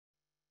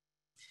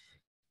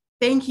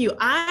Thank you.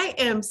 I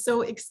am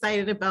so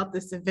excited about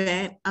this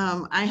event.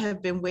 I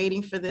have been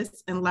waiting for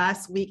this, and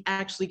last week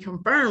actually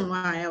confirmed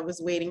why I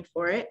was waiting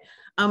for it.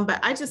 But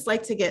I just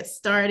like to get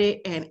started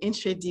and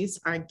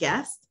introduce our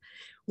guest,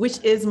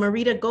 which is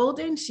Marita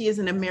Golden. She is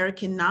an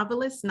American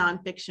novelist,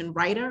 nonfiction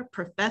writer,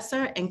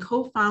 professor, and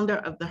co-founder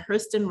of the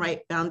Hurston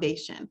Wright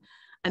Foundation,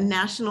 a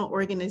national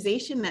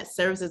organization that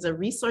serves as a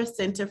resource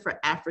center for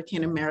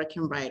African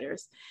American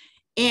writers.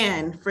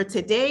 And for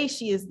today,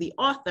 she is the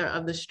author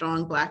of The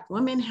Strong Black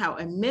Woman: How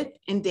a Myth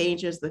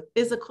Endangers the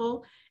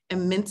Physical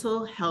and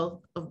Mental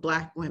Health of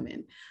Black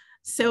Women.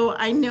 So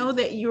I know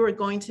that you are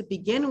going to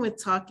begin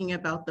with talking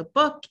about the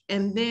book,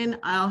 and then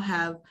I'll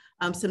have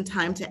some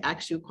time to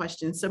ask you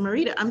questions. So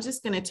Marita, I'm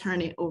just going to turn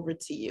it over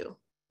to you.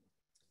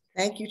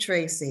 Thank you,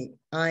 Tracy.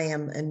 I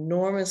am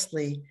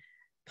enormously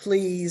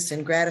pleased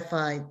and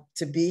gratified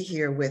to be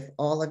here with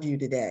all of you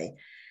today.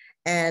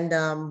 And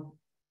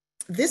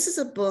this is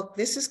a book,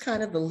 this is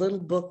kind of the little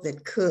book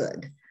that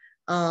could.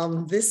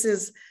 This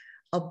is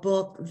a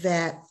book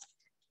that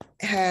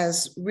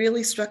has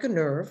really struck a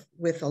nerve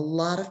with a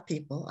lot of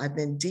people. I've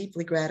been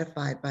deeply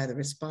gratified by the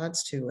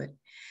response to it.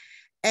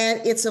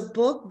 And it's a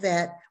book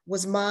that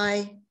was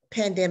my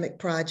pandemic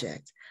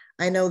project.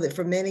 I know that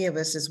for many of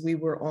us, as we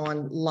were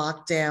on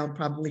lockdown,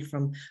 probably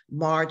from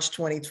March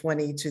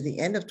 2020 to the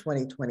end of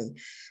 2020,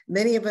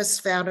 many of us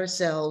found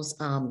ourselves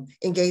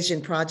engaged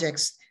in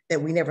projects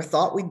that we never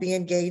thought we'd be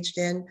engaged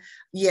in.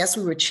 Yes,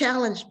 we were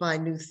challenged by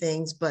new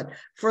things, but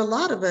for a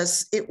lot of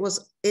us,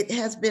 it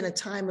has been a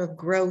time of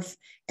growth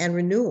and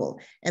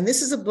renewal. And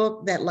this is a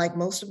book that, like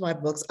most of my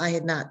books, I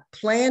had not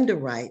planned to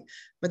write,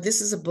 but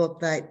this is a book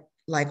that,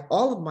 like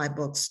all of my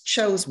books,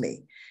 chose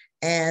me.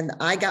 And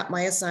I got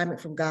my assignment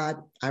from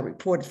God, I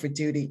reported for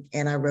duty,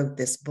 and I wrote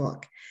this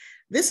book.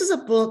 This is a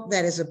book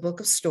that is a book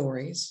of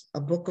stories,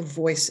 a book of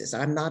voices.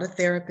 I'm not a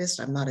therapist,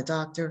 I'm not a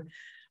doctor.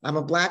 I'm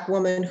a Black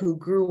woman who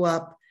grew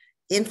up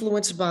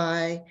influenced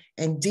by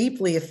and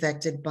deeply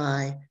affected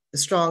by the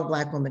strong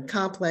Black woman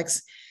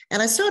complex.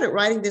 And I started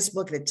writing this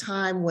book at a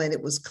time when it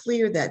was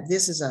clear that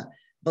this is a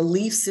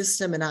belief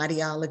system and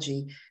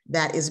ideology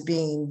that is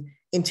being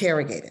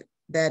interrogated,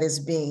 that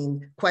is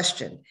being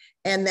questioned,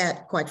 and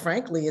that, quite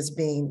frankly, is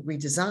being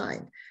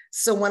redesigned.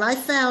 So when I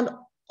found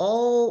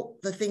all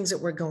the things that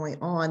were going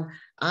on,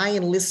 I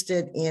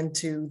enlisted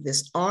into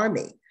this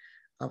army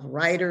of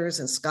writers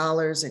and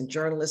scholars and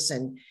journalists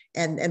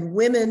and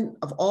women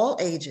of all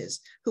ages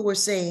who were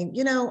saying,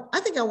 you know,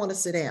 I think I want to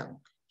sit down.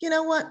 You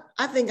know what?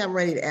 I think I'm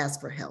ready to ask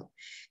for help.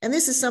 And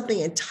this is something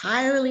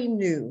entirely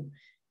new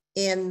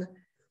in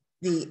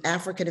the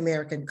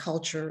African-American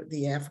culture,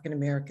 the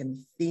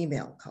African-American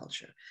female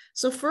culture.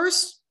 So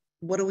first,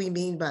 what do we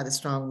mean by the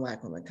strong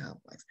Black woman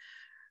complex?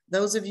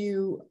 Those of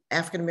you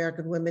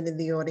African-American women in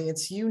the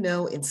audience, you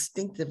know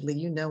instinctively,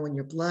 you know in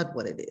your blood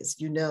what it is.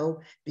 You know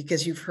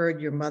because you've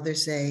heard your mother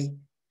say,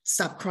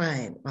 stop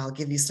crying, or I'll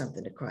give you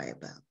something to cry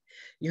about.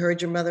 You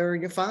heard your mother or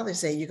your father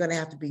say, you're gonna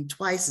have to be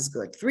twice as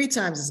good, 3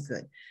 times as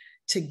good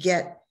to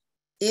get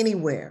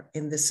anywhere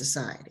in this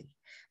society.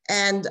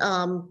 And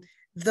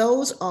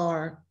those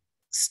are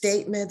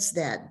statements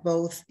that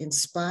both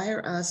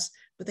inspire us,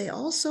 but they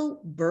also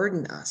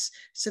burden us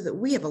so that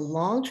we have a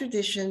long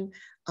tradition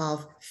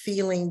of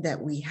feeling that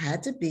we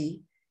had to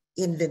be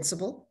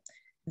invincible,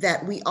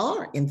 that we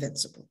are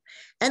invincible.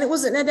 And it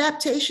was an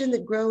adaptation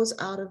that grows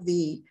out of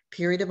the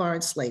period of our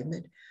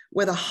enslavement,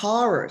 where the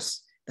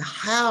horrors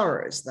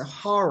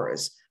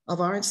of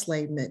our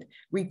enslavement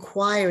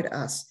required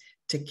us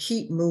to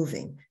keep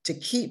moving,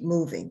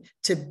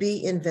 to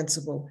be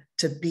invincible,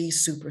 to be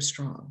super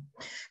strong.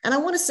 And I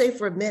want to say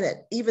for a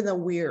minute, even though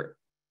we're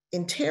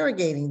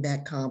interrogating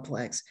that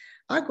complex,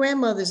 our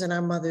grandmothers and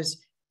our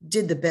mothers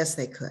did the best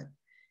they could.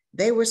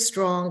 They were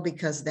strong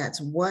because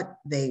that's what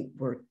they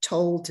were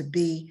told to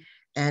be,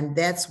 and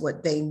that's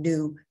what they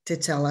knew to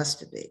tell us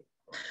to be.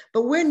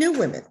 But we're new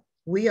women.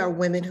 We are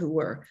women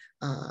who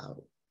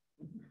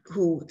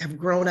have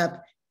grown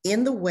up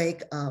in the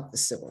wake of the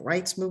civil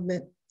rights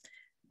movement,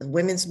 the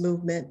women's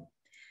movement,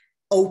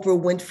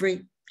 Oprah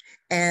Winfrey,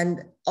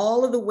 and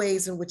all of the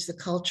ways in which the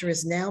culture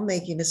is now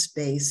making a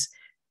space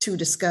to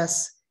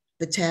discuss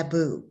the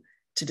taboo,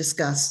 to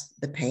discuss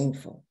the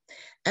painful.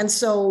 And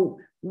so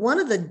one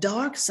of the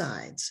dark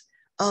sides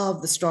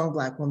of the strong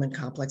Black woman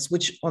complex,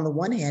 which on the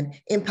one hand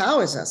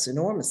empowers us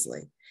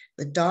enormously,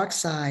 the dark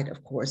side,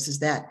 of course, is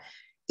that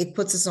it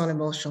puts us on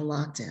emotional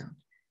lockdown,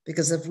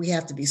 because if we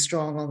have to be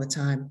strong all the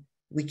time,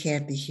 we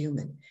can't be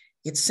human.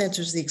 It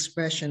centers the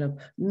expression of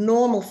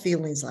normal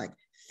feelings like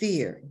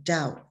fear,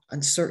 doubt,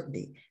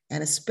 uncertainty,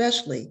 and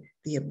especially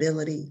the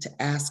ability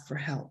to ask for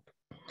help.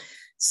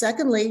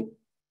 Secondly,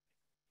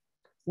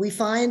 we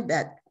find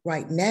that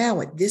right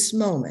now, at this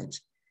moment,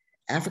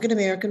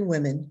 African-American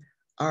women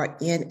are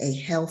in a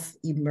health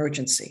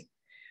emergency.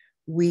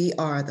 We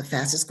are the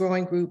fastest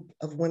growing group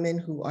of women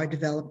who are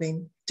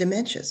developing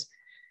dementias.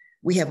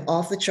 We have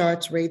off the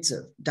charts rates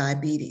of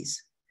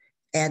diabetes,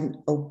 and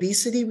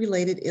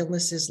obesity-related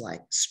illnesses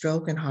like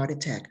stroke and heart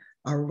attack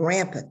are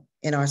rampant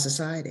in our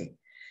society,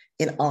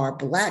 in our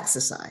Black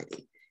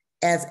society,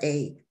 as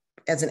a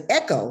as an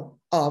echo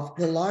of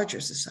the larger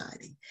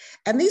society.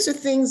 And these are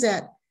things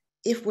that,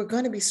 if we're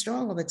going to be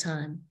strong all the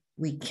time,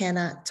 we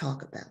cannot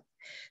talk about.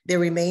 There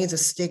remains a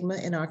stigma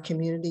in our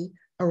community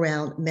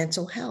around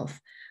mental health.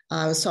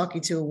 I was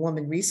talking to a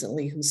woman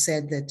recently who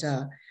said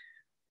that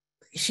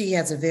she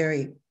has a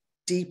very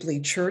deeply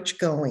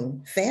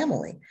church-going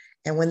family.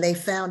 And when they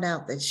found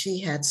out that she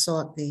had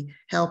sought the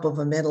help of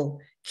a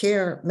mental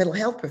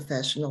health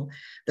professional,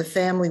 the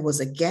family was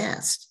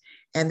aghast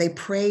and they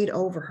prayed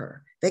over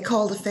her. They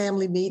called a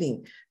family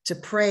meeting to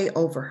pray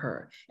over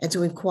her and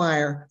to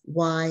inquire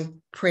why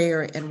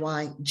prayer and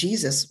why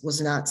Jesus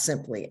was not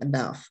simply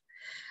enough.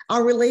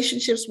 Our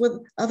relationships with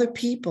other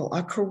people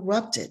are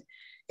corrupted.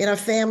 In our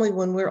family,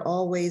 when we're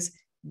always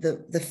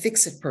the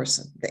fix-it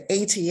person, the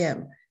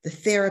ATM, the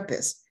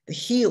therapist, the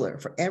healer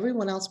for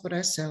everyone else but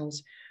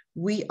ourselves,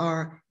 we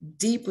are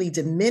deeply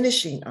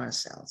diminishing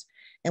ourselves,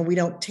 and we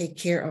don't take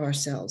care of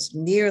ourselves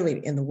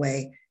nearly in the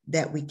way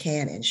that we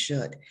can and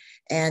should.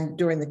 And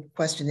during the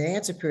question and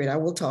answer period, I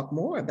will talk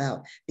more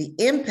about the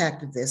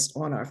impact of this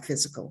on our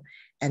physical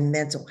and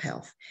mental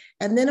health.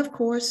 And then, of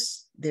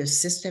course, there's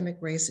systemic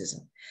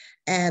racism.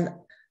 And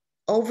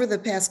over the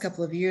past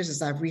couple of years,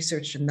 as I've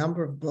researched a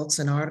number of books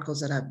and articles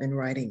that I've been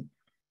writing,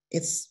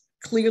 it's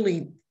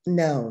clearly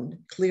known,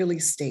 clearly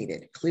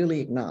stated, clearly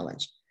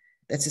acknowledged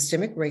that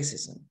systemic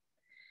racism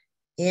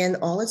in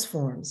all its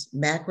forms,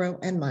 macro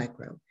and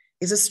micro,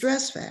 is a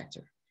stress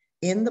factor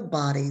in the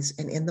bodies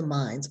and in the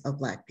minds of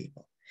Black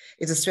people.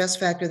 It's a stress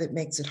factor that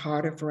makes it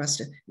harder for us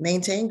to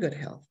maintain good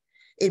health.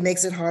 It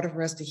makes it harder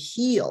for us to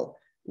heal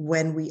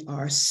when we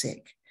are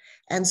sick.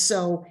 And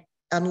so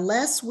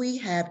unless we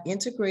have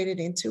integrated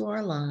into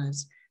our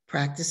lives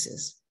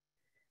practices,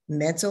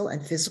 mental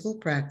and physical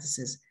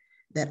practices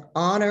that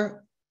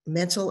honor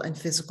mental and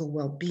physical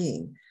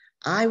well-being,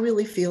 I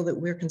really feel that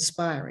we're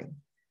conspiring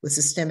with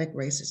systemic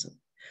racism.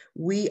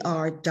 We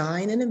are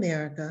dying in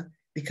America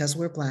because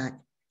we're Black,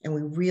 and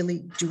we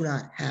really do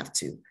not have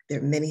to. There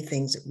are many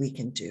things that we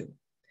can do.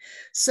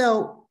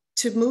 So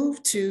to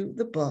move to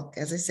the book,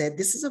 as I said,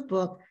 this is a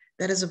book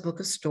that is a book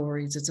of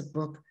stories. It's a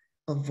book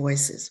of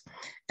voices.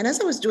 And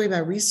as I was doing my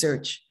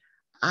research,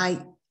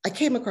 I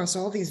came across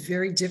all these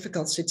very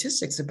difficult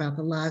statistics about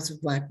the lives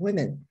of Black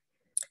women.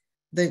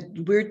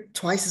 That we're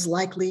twice as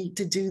likely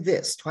to do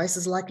this, twice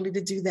as likely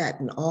to do that,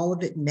 and all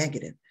of it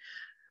negative.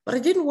 But I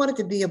didn't want it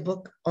to be a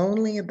book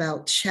only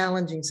about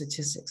challenging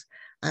statistics.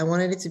 I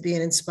wanted it to be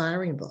an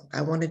inspiring book.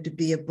 I wanted it to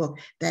be a book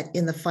that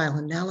in the final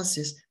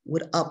analysis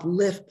would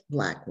uplift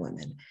Black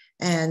women.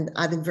 And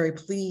I've been very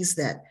pleased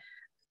that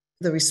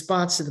the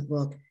response to the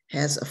book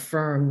has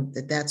affirmed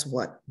that that's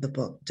what the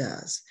book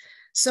does.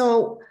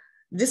 So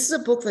this is a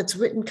book that's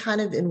written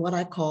kind of in what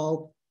I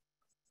call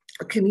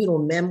a communal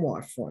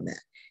memoir format.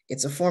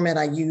 It's a format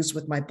I use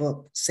with my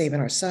book, Saving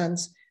Our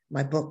Sons,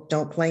 my book,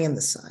 Don't Play in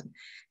the Sun.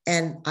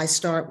 And I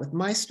start with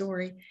my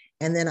story,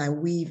 and then I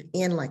weave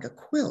in like a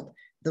quilt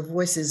the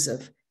voices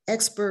of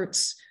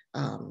experts,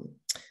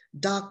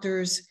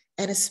 doctors,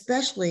 and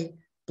especially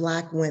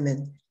Black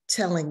women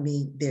telling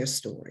me their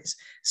stories.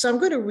 So I'm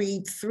going to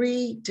read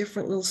 3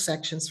 different little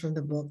sections from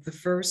the book. The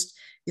first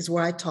is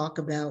where I talk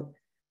about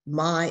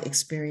my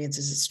experience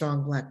as a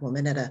strong Black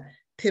woman at a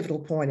pivotal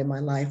point in my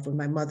life when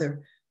my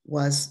mother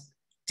was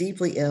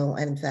deeply ill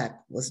and in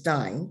fact was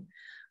dying.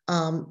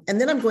 And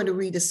then I'm going to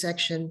read a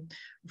section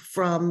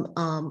from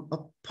a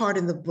part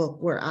in the book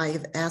where I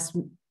have asked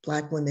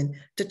Black women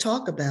to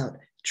talk about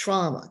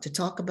trauma, to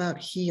talk about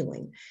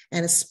healing,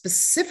 and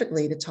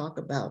specifically to talk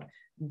about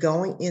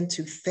going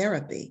into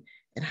therapy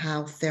and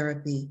how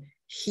therapy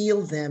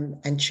healed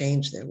them and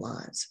changed their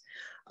lives.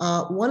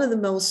 One of the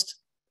most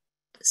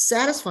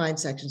satisfying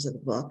sections of the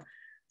book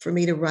for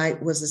me to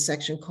write was a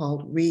section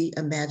called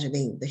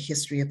Reimagining the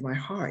History of My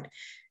Heart.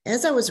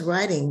 As I was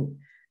writing,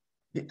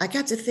 I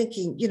got to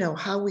thinking, you know,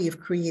 how we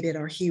have created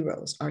our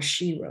heroes, our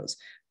sheroes,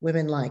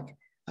 women like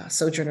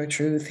Sojourner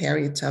Truth,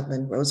 Harriet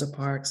Tubman, Rosa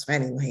Parks,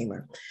 Fannie Lou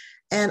Hamer.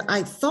 And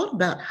I thought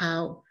about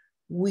how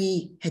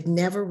we had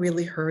never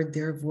really heard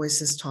their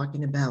voices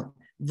talking about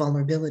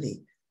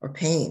vulnerability or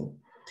pain,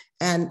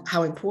 and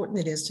how important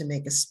it is to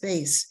make a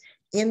space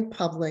in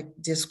public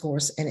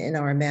discourse and in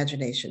our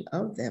imagination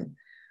of them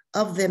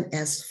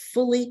as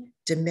fully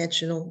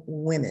dimensional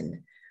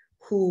women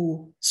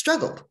who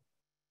struggled.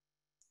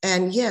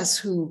 And yes,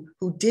 who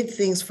did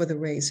things for the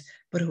race,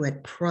 but who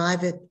had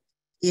private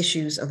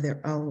issues of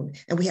their own.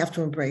 And we have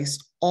to embrace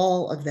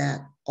all of that,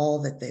 all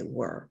that they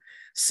were.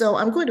 So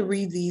I'm going to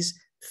read these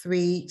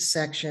 3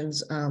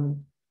 sections,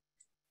 and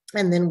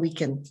then we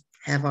can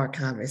have our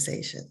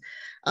conversation.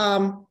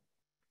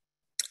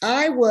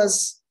 I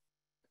was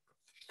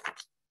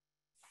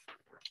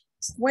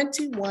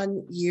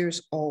 21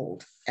 years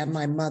old and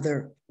my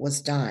mother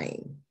was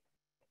dying.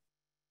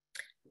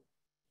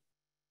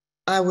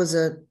 I was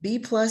a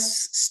B+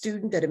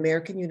 student at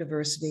American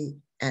University,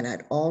 and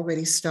I'd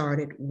already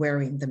started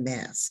wearing the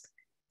mask,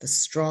 the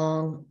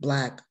strong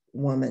Black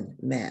woman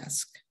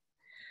mask.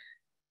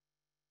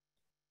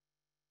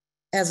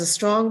 As a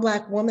strong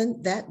Black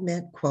woman, that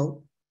meant,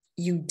 quote,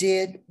 you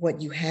did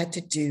what you had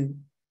to do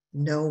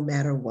no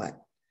matter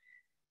what.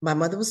 My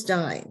mother was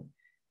dying,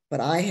 but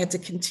I had to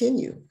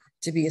continue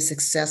to be a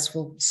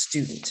successful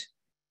student.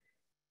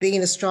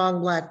 Being a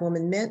strong Black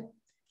woman meant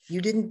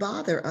you didn't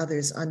bother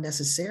others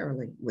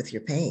unnecessarily with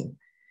your pain.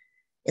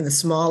 In the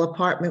small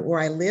apartment where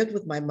I lived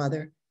with my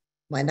mother,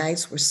 my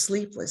nights were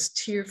sleepless,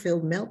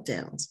 tear-filled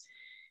meltdowns,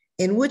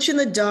 in which in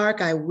the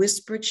dark I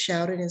whispered,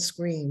 shouted, and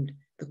screamed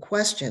the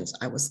questions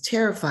I was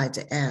terrified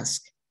to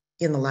ask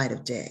in the light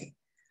of day.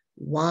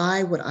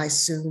 Why would I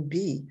soon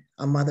be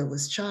a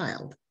motherless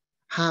child?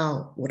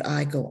 How would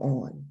I go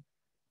on?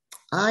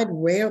 I'd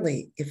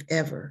rarely, if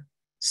ever,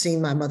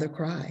 seen my mother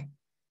cry.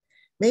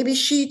 Maybe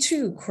she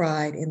too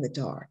cried in the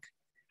dark.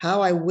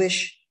 How I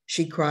wish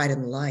she cried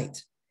in the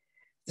light.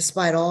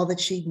 Despite all that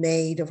she'd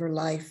made of her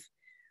life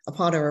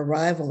upon her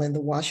arrival in the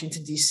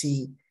Washington,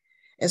 D.C.,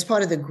 as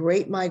part of the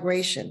great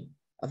migration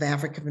of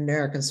African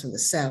Americans from the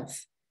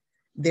South,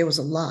 there was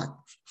a lot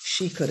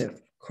she could have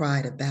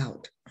cried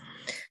about.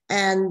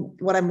 And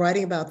what I'm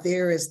writing about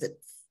there is that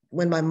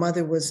when my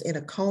mother was in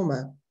a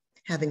coma,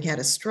 having had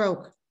a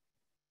stroke,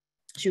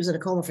 she was in a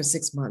coma for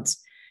 6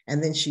 months,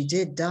 and then she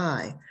did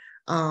die.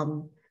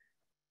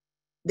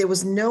 There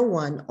was no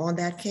one on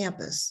that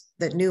campus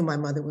that knew my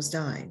mother was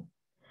dying.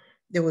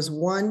 There was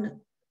one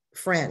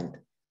friend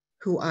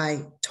who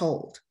I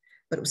told,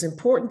 but it was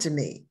important to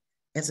me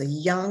as a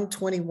young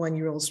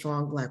 21-year-old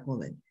strong Black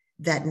woman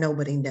that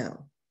nobody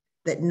know,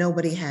 that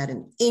nobody had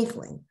an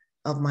inkling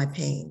of my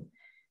pain,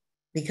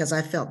 because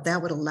I felt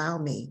that would allow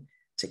me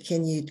to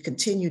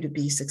continue to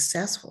be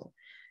successful.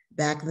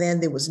 Back then,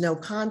 there was no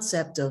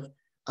concept of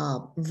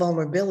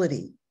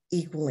vulnerability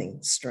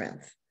equaling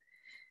strength.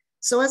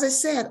 So as I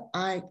said,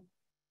 I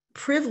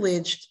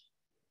privileged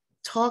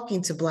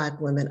talking to Black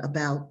women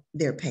about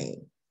their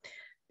pain,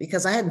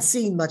 because I hadn't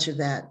seen much of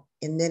that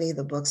in many of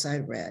the books I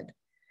read.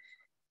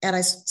 And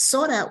I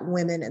sought out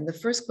women, and the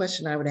first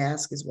question I would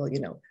ask is, well,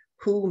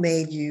 who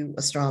made you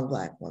a strong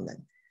Black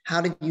woman?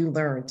 How did you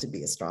learn to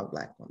be a strong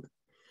Black woman?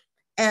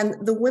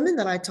 And the women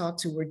that I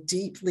talked to were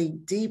deeply,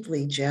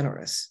 deeply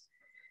generous,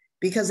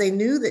 because they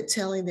knew that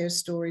telling their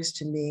stories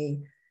to me,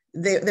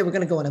 they were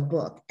going to go in a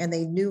book, and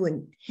they knew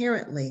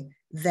inherently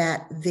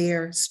that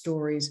their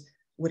stories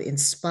would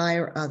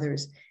inspire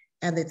others,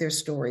 and that their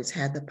stories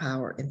had the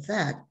power, in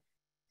fact,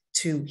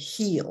 to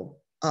heal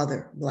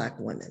other Black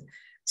women.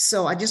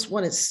 So I just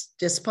want to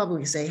just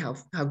publicly say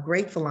how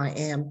grateful I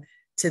am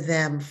to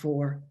them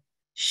for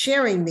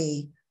sharing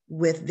me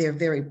with their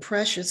very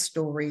precious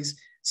stories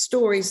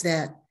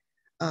that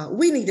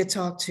we need to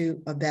talk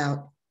to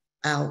about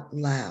out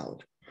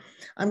loud.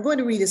 I'm going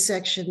to read a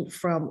section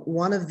from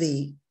one of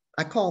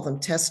I call them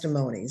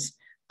testimonies,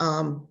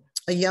 a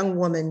young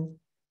woman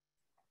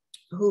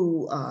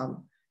who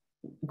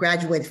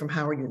graduated from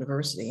Howard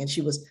University, and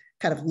she was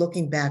kind of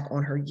looking back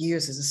on her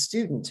years as a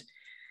student.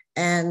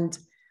 And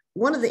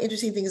one of the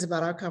interesting things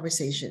about our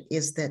conversation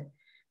is that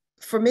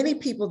for many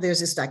people, there's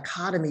this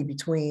dichotomy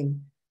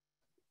between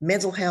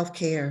mental health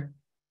care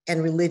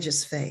and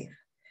religious faith.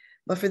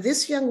 But for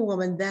this young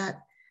woman,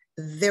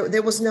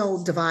 there was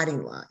no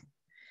dividing line.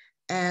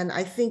 And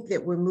I think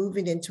that we're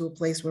moving into a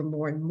place where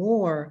more and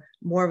more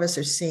of us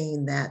are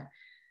seeing that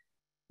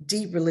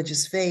deep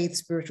religious faith,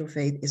 spiritual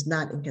faith, is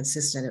not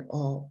inconsistent at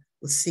all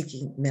with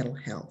seeking mental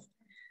health.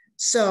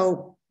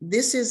 So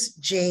this is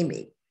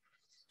Jamie,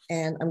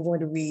 and I'm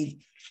going to read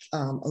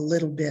a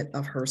little bit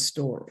of her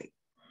story.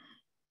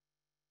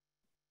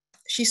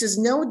 She says,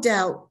 no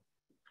doubt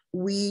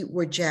we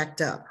were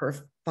jacked up. Her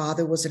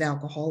father was an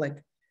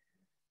alcoholic.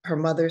 Her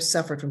mother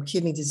suffered from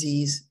kidney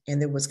disease,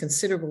 and there was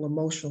considerable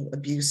emotional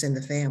abuse in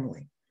the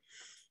family.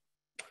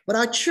 But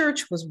our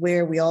church was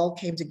where we all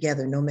came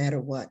together no matter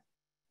what.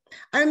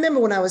 I remember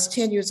when I was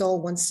 10 years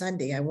old, one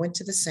Sunday, I went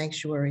to the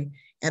sanctuary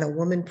and a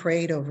woman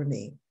prayed over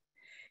me.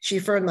 She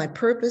affirmed my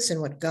purpose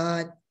and what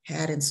God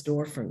had in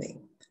store for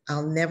me.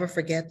 I'll never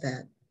forget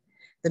that.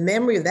 The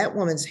memory of that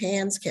woman's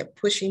hands kept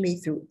pushing me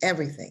through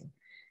everything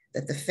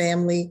that the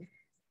family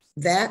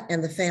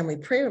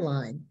prayer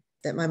line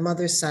that my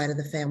mother's side of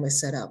the family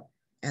set up,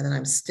 and that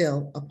I'm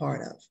still a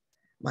part of.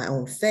 My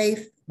own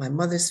faith, my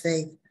mother's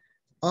faith,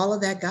 all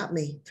of that got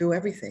me through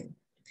everything.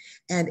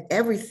 And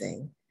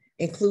everything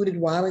included,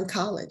 while in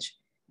college,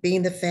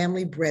 being the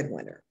family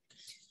breadwinner,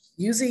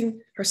 using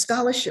her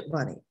scholarship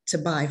money to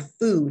buy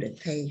food and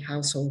pay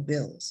household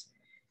bills.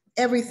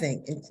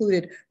 Everything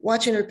included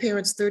watching her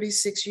parents'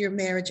 36-year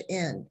marriage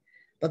end,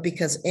 but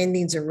because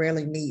endings are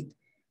rarely neat,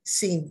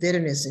 seeing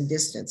bitterness and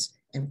distance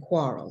and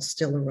quarrels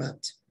still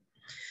erupt.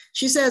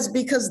 She says,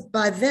 because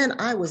by then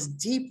I was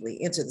deeply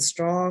into the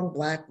strong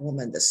Black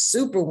woman, the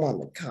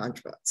Superwoman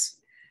constructs.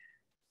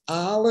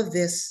 All of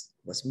this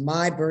was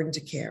my burden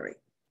to carry.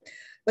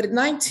 But at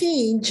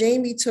 19,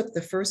 Jamie took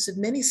the first of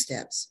many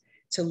steps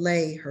to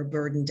lay her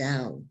burden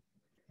down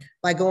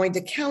by going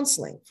to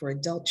counseling for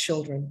adult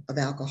children of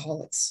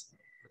alcoholics.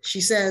 She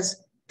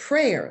says,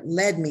 prayer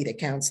led me to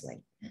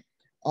counseling.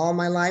 All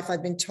my life,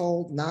 I've been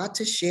told not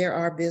to share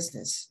our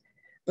business,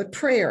 but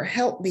prayer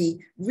helped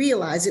me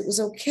realize it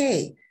was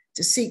okay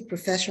to seek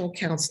professional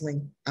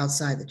counseling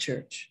outside the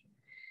church.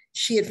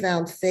 She had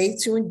found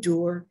faith to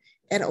endure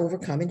and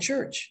overcome in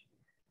church.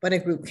 But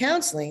in group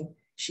counseling,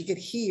 she could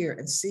hear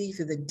and see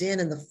through the din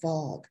and the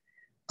fog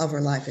of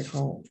her life at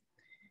home.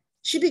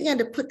 She began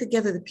to put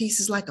together the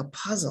pieces like a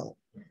puzzle.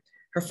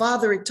 Her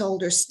father had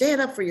told her,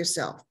 stand up for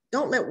yourself.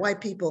 Don't let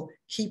white people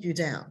keep you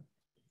down.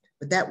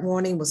 But that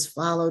warning was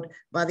followed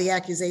by the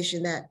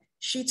accusation that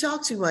she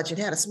talked too much and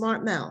had a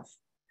smart mouth.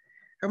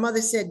 Her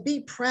mother said,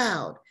 be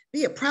proud,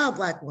 be a proud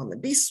Black woman,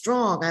 be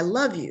strong, I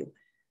love you,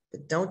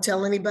 but don't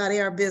tell anybody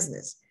our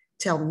business.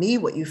 Tell me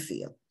what you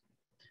feel.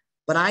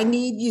 But I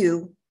need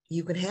you,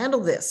 you can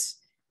handle this.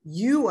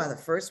 You are the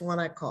first one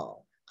I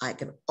call. I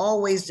can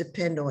always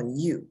depend on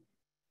you.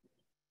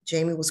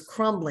 Jamie was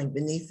crumbling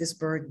beneath this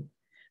burden,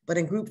 but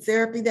in group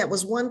therapy, that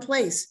was one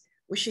place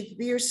where she could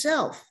be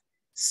herself,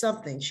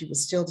 something she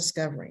was still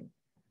discovering.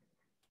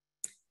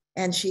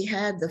 And she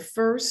had the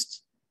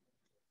first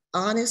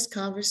honest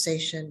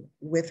conversation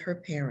with her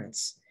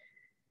parents.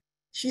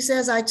 She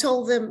says, I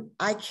told them,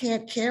 I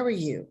can't carry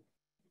you.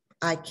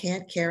 I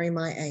can't carry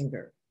my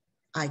anger.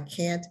 I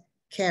can't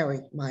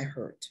carry my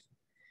hurt.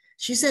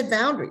 She set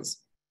boundaries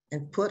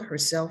and put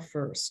herself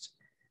first.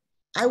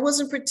 I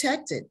wasn't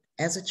protected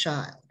as a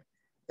child,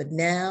 but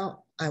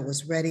now I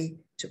was ready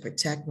to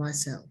protect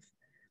myself.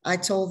 I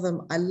told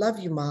them, I love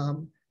you,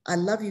 Mom. I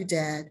love you,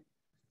 Dad,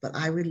 but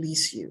I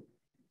release you.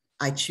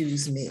 I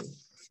choose me.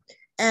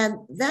 And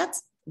that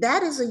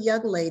is a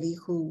young lady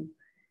who,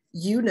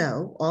 you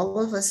know, all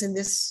of us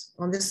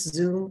on this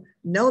Zoom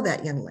know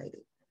that young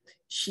lady.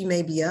 She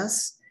may be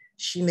us.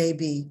 She may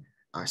be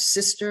our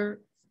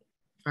sister,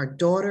 our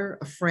daughter,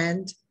 a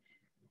friend.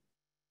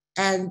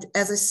 And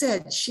as I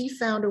said, she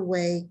found a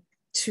way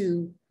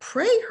to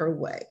pray her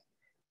way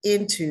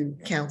into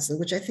counseling,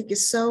 which I think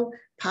is so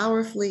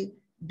powerfully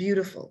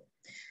beautiful.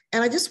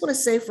 And I just want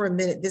to say for a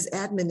minute, this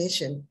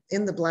admonition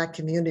in the Black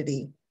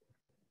community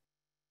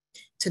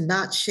to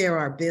not share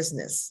our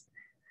business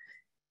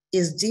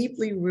is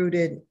deeply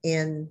rooted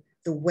in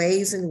the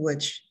ways in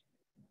which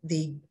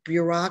the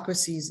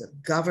bureaucracies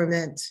of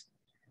government,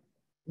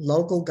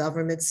 local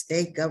government,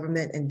 state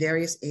government, and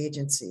various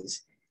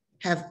agencies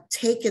have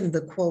taken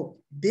the, quote,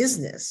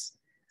 business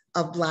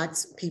of Black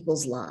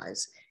people's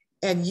lives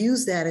and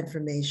used that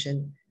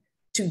information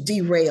to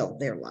derail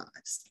their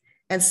lives.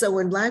 And so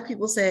when Black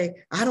people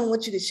say, I don't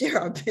want you to share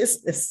our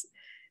business,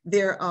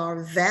 there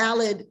are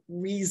valid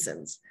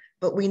reasons,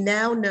 but we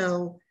now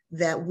know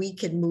that we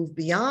can move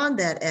beyond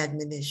that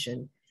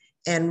admonition,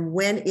 and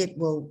when it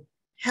will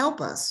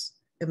help us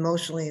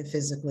emotionally and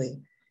physically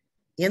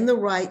in the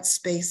right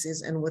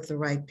spaces and with the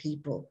right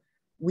people,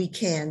 we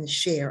can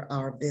share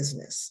our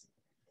business.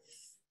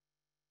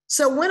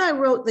 So when I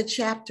wrote the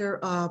chapter,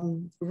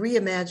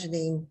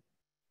 Reimagining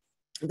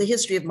the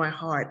History of My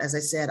Heart, as I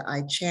said,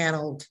 I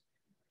channeled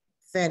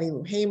Fannie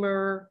Lou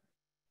Hamer,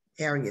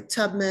 Harriet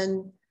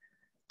Tubman,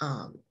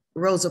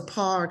 Rosa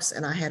Parks,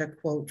 and I had a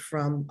quote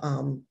from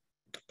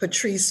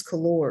Patrisse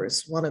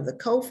Cullors, one of the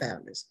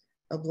co-founders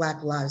of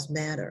Black Lives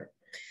Matter.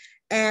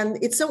 And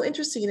it's so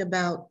interesting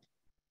about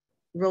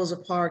Rosa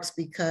Parks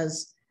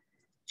because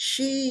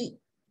she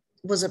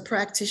was a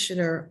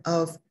practitioner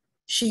of,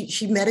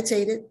 she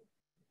meditated,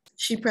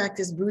 she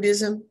practiced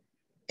Buddhism,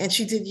 and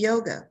she did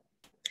yoga.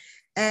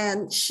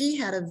 And she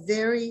had a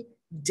very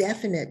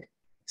definite,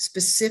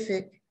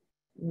 specific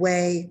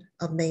way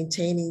of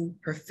maintaining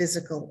her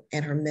physical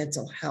and her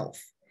mental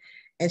health.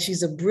 And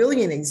she's a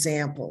brilliant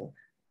example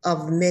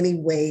of many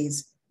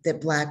ways that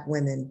Black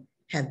women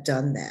have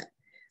done that.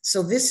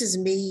 So this is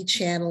me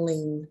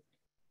channeling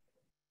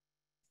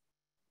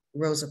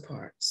Rosa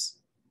Parks.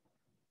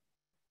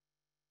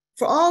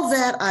 For all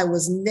that, I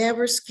was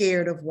never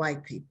scared of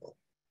white people.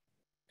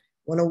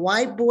 When a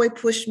white boy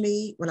pushed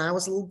me when I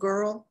was a little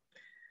girl,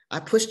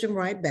 I pushed him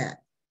right back.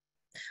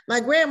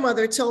 My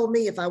grandmother told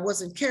me if I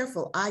wasn't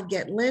careful, I'd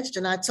get lynched,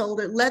 and I told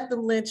her, let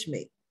them lynch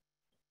me.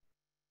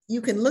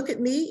 You can look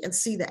at me and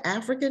see the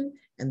African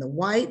and the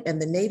white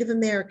and the Native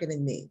American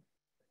in me.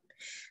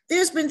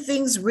 There's been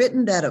things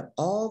written that of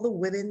all the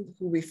women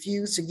who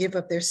refused to give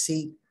up their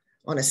seat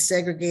on a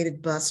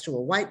segregated bus to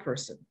a white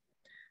person,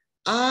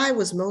 I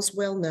was most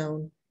well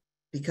known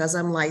because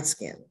I'm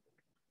light-skinned.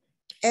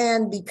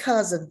 And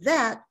because of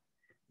that,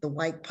 the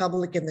white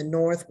public in the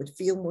North would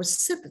feel more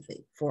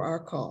sympathy for our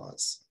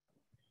cause.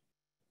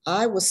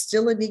 I was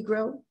still a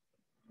Negro,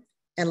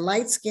 and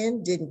light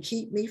skin didn't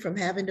keep me from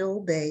having to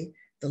obey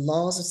the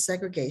laws of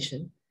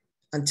segregation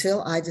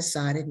until I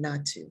decided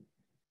not to.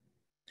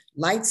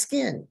 Light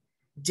skin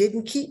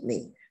didn't keep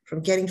me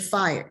from getting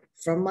fired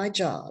from my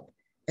job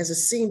as a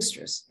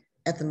seamstress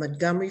at the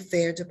Montgomery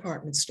Fair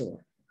department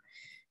store.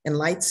 And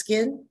light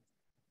skin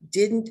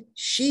didn't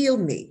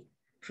shield me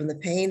from the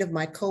pain of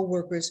my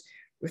coworkers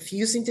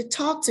refusing to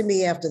talk to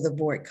me after the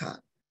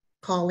boycott,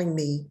 calling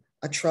me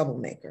a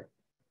troublemaker.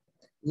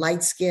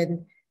 Light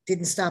skin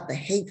didn't stop the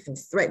hateful,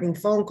 threatening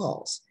phone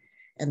calls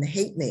and the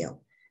hate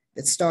mail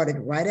that started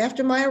right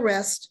after my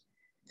arrest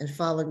and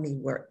followed me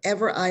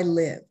wherever I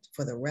lived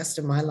for the rest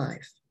of my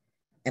life.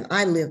 And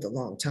I lived a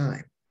long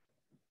time.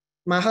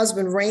 My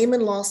husband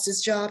Raymond lost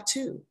his job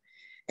too,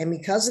 And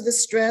because of the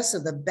stress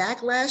of the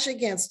backlash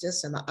against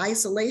us and the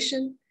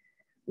isolation,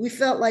 we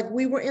felt like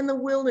we were in the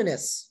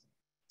wilderness.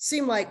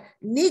 Seemed like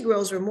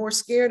Negroes were more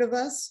scared of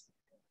us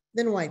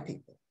than white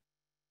people.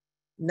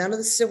 None of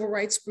the civil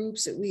rights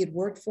groups that we had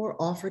worked for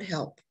offered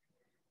help.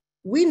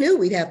 We knew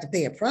we'd have to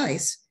pay a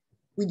price.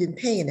 We'd been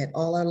paying it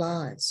all our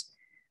lives.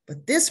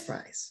 But this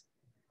price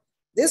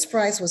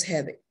was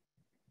heavy.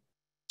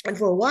 And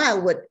for a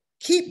while would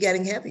keep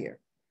getting heavier.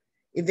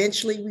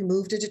 Eventually we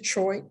moved to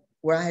Detroit,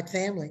 where I had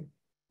family.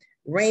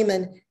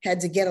 Raymond had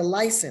to get a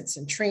license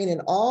and training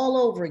all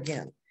over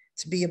again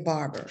to be a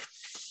barber.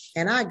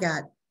 And I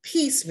got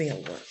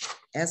piecemeal work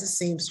as a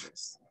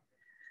seamstress.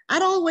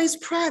 I'd always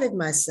prided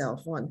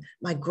myself on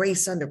my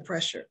grace under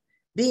pressure,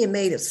 being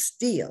made of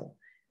steel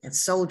and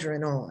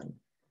soldiering on.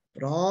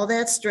 But all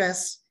that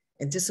stress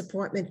and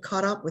disappointment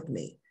caught up with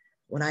me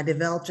when I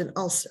developed an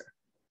ulcer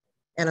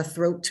and a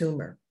throat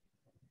tumor.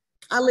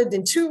 I lived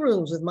in 2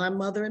 rooms with my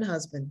mother and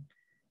husband.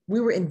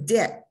 We were in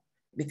debt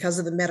because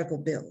of the medical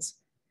bills.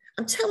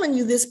 I'm telling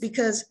you this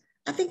because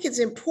I think it's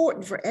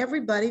important for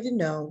everybody to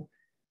know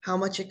how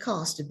much it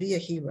costs to be a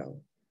hero,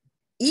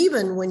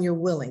 even when you're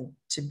willing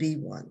to be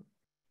one.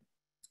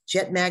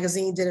 Jet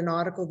Magazine did an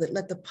article that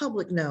let the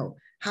public know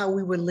how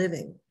we were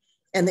living,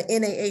 and the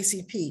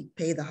NAACP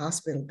paid the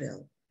hospital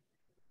bill.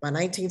 By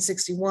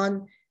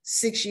 1961,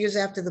 6 years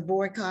after the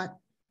boycott,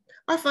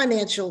 our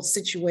financial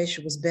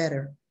situation was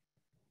better.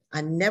 I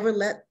never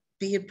let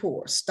being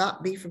poor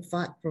stop me from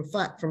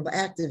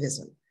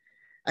activism.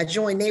 I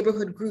joined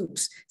neighborhood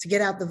groups to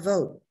get out the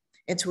vote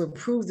and to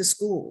improve the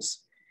schools.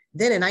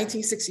 Then in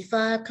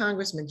 1965,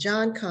 Congressman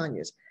John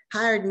Conyers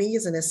hired me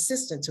as an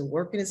assistant to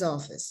work in his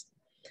office.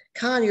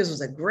 Conyers was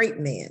a great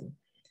man.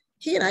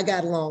 He and I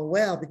got along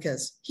well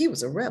because he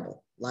was a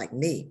rebel like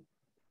me.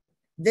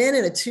 Then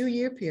in a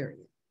 2-year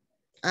period,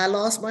 I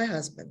lost my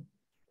husband,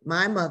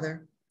 my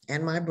mother,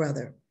 and my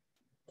brother.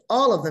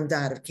 All of them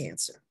died of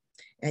cancer.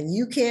 And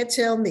you can't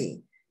tell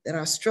me that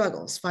our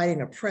struggles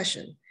fighting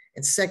oppression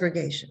and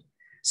segregation,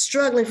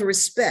 struggling for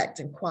respect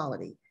and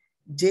quality,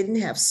 didn't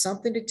have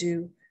something to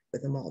do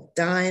with them all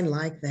dying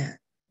like that.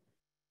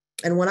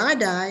 And when I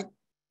died,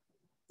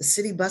 the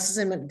city buses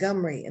in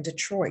Montgomery and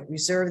Detroit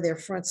reserved their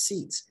front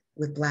seats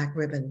with black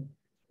ribbon.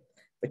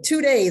 For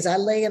 2 days, I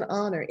lay in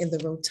honor in the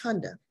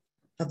rotunda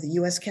of the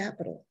US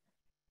Capitol.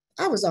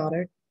 I was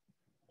honored,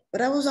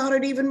 but I was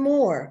honored even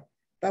more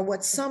by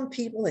what some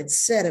people had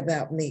said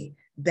about me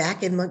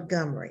back in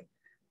Montgomery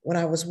when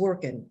I was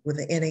working with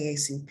the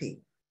NAACP.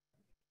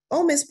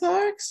 Oh, Miss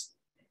Parks,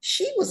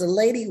 she was a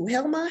lady who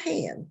held my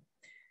hand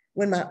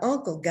when my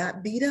uncle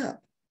got beat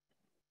up.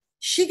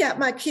 She got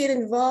my kid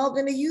involved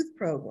in a youth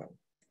program.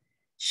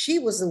 She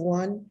was the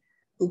one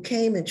who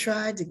came and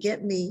tried to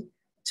get me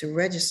to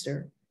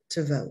register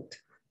to vote.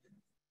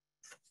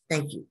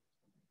 Thank you.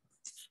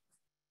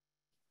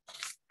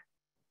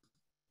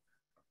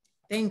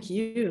 Thank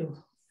you.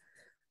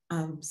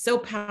 So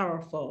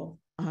powerful,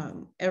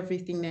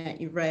 everything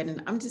that you read.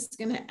 And I'm just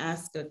going to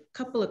ask a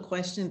couple of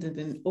questions and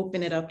then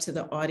open it up to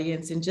the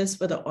audience. And just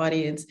for the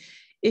audience,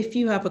 if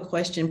you have a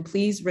question,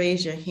 please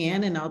raise your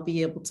hand and I'll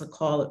be able to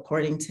call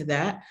according to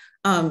that,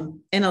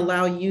 and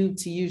allow you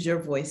to use your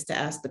voice to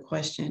ask the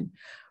question.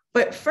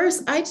 But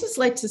first, I just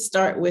like to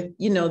start with,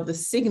 the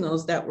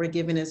signals that we're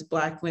given as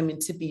Black women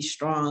to be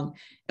strong.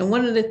 And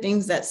one of the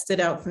things that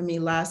stood out for me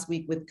last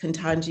week with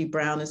Ketanji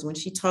Brown is when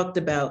she talked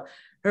about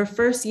her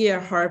first year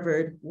at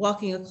Harvard,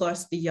 walking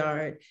across the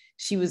yard,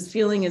 she was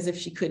feeling as if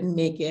she couldn't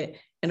make it.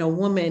 And a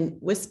woman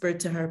whispered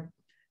to her,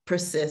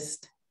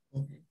 persist.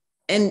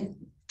 And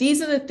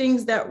these are the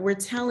things that we're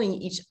telling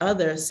each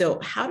other. So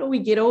how do we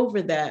get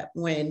over that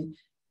when,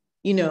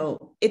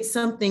 it's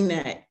something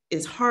that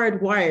is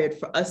hardwired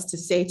for us to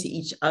say to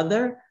each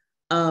other,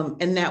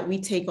 and that we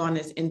take on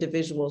as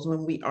individuals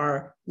when we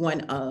are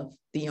one of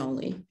the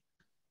only?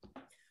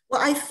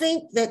 Well, I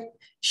think that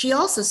she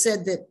also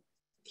said that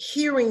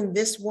hearing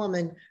this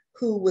woman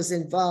who was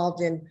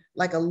involved in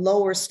like a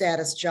lower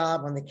status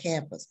job on the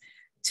campus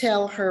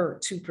tell her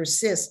to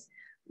persist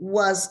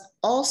was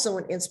also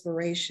an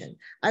inspiration.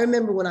 I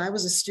remember when I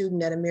was a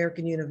student at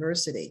American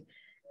University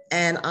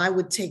and I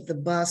would take the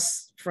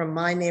bus from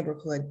my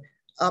neighborhood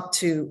up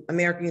to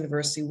American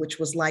University, which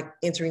was like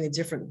entering a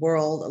different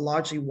world, a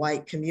largely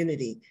white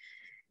community.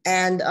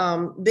 And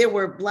there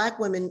were Black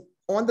women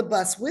on the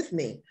bus with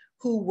me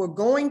who were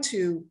going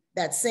to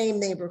that same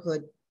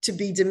neighborhood to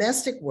be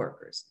domestic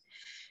workers.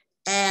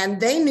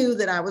 And they knew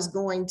that I was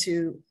going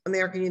to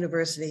American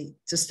University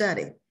to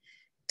study.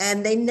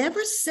 And they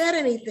never said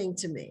anything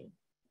to me,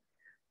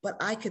 but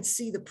I could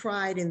see the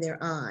pride in their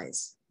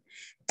eyes.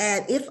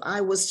 And if I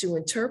was to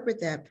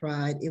interpret that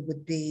pride, it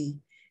would be,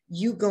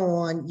 you go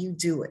on, you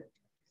do it.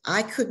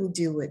 I couldn't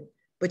do it,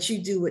 but you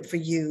do it for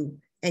you,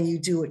 and you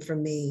do it for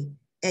me,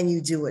 and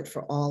you do it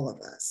for all of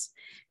us.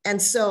 And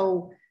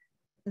so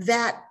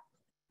that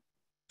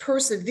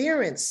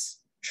perseverance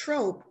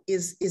trope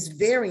is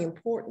very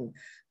important.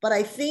 But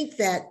I think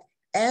that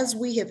as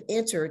we have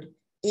entered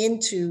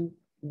into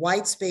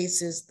white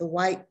spaces, the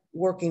white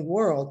working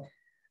world,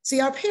 see,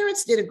 our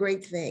parents did a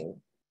great thing.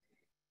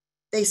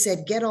 They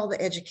said, get all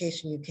the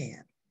education you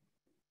can.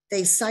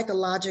 They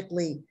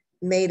psychologically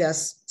made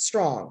us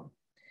strong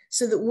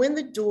so that when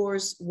the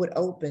doors would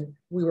open,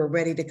 we were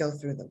ready to go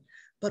through them.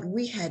 But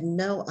we had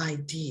no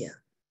idea.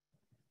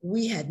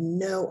 We had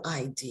no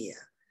idea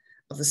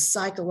of the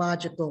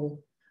psychological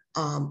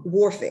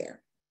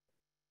warfare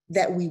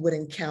that we would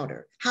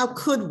encounter. How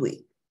could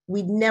we?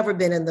 We'd never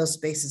been in those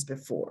spaces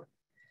before.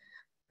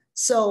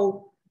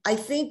 So I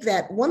think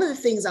that one of the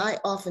things I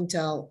often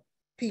tell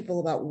people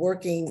about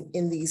working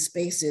in these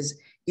spaces,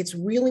 it's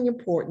really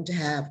important to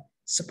have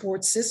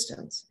support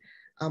systems.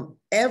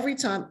 Every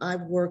time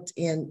I've worked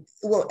in,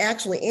 well,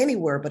 actually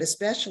anywhere, but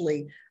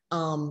especially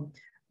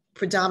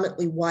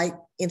predominantly white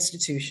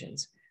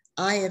institutions,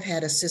 I have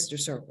had a sister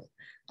circle.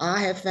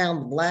 I have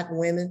found Black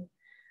women,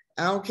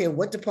 I don't care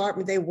what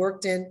department they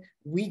worked in,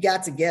 we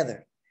got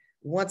together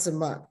once a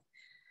month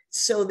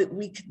so that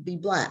we could be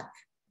Black,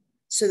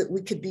 so that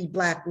we could be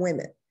Black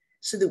women,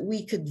 so that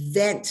we could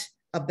vent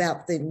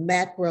about the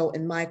macro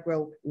and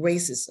micro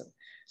racism,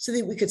 so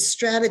that we could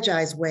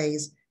strategize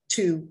ways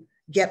to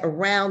get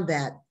around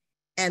that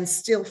and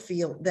still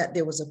feel that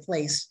there was a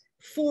place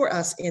for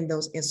us in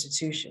those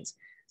institutions.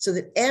 So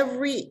that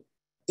every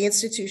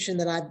institution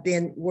that I've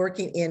been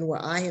working in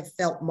where I have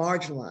felt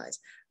marginalized,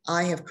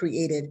 I have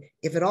created,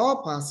 if at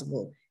all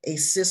possible, a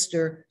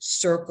sister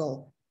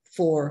circle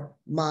for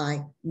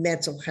my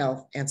mental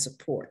health and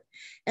support.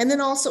 And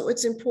then also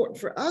it's important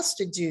for us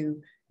to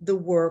do the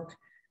work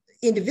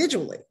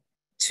individually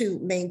to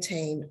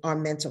maintain our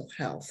mental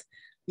health,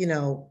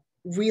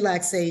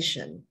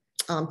 relaxation,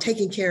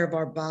 taking care of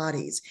our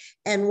bodies.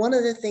 And one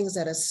of the things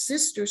that a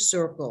sister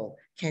circle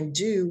can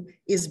do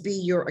is be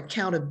your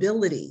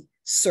accountability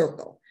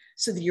circle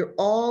so that you're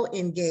all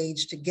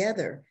engaged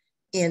together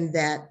in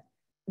that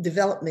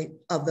development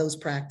of those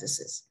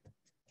practices.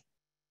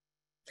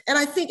 And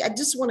I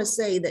just want to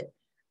say that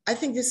I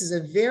think this is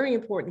a very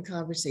important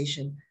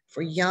conversation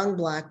for young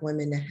Black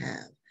women to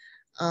have.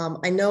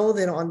 I know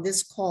that on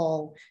this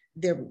call,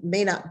 there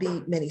may not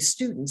be many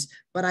students,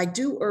 but I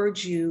do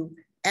urge you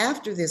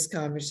after this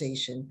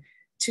conversation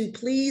to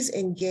please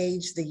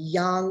engage the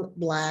young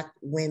Black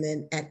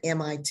women at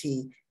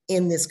MIT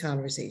in this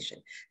conversation.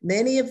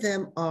 Many of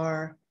them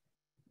are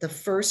the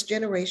first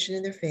generation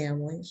in their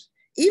families,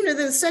 even if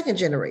they're the second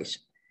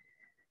generation,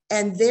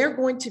 and they're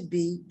going to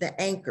be the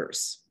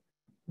anchors.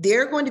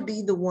 They're going to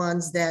be the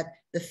ones that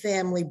the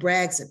family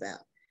brags about,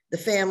 the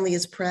family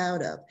is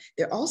proud of.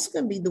 They're also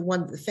going to be the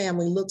one that the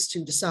family looks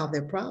to solve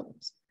their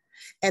problems.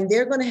 And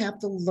they're going to have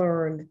to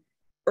learn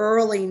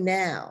early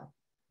now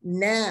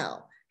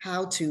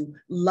how to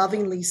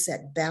lovingly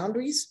set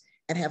boundaries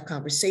and have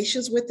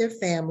conversations with their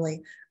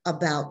family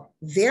about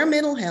their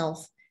mental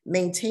health,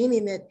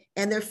 maintaining it,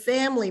 and their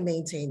family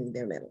maintaining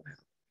their mental health.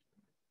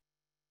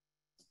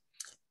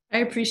 I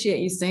appreciate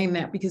you saying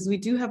that because we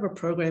do have a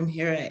program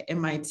here at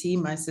MIT,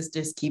 My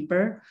Sister's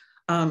Keeper,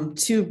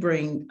 to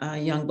bring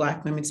young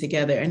Black women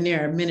together. And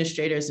there are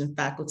administrators and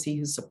faculty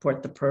who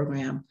support the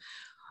program.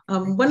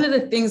 One of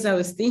the things I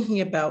was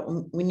thinking about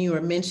when you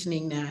were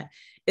mentioning that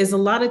is a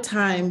lot of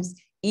times,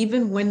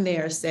 even when they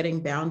are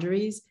setting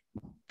boundaries,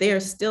 they are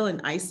still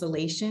in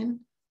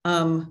isolation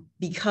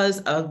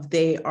because of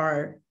they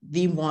are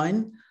the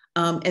one.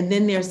 And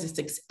then there's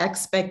this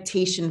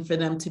expectation for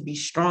them to be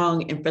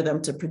strong and for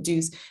them to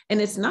produce.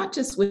 And it's not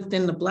just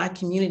within the Black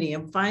community.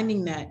 I'm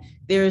finding that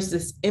there's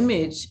this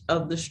image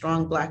of the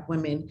strong Black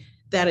women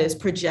that is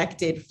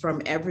projected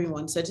from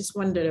everyone. So I just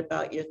wondered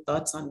about your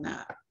thoughts on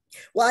that.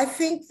 Well, I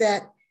think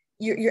that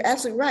you're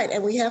absolutely right.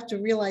 And we have to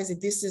realize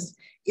that this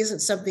isn't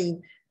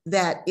something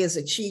that is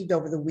achieved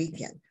over the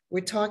weekend.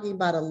 We're talking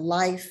about a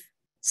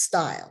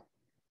lifestyle,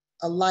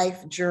 a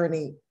life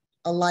journey,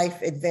 a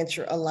life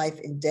adventure, a life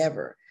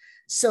endeavor,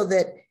 so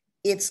that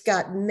it's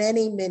got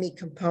many, many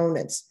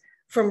components,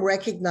 from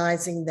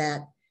recognizing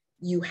that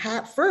you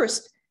have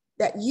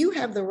that you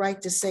have the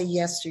right to say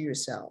yes to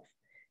yourself.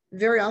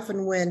 Very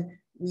often when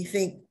we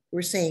think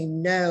we're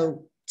saying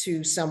no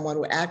to someone,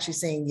 we're actually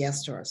saying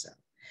yes to ourselves.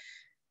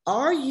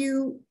 Are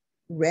you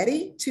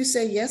ready to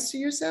say yes to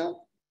yourself?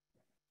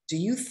 Do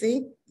you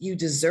think you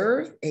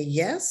deserve a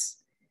yes?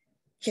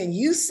 Can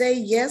you say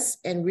yes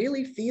and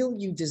really feel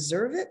you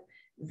deserve it?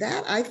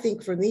 That, I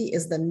think, for me,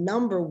 is the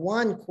number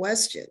one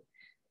question.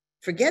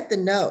 Forget the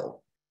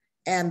no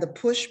and the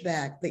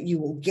pushback that you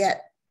will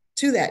get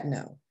to that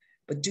no.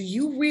 But do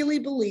you really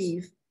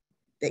believe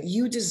that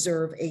you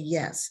deserve a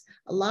yes?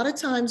 A lot of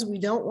times we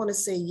don't want to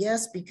say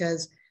yes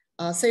because,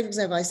 say, for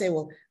example, I say,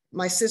 well,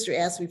 my sister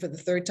asked me for the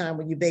third time,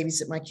 will you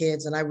babysit my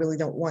kids? And I really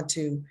don't want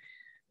to.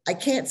 I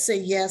can't say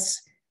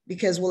yes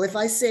because, well, if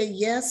I say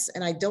yes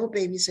and I don't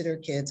babysit her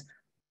kids,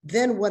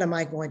 then what am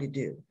I going to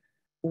do?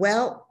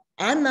 Well,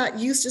 I'm not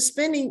used to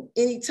spending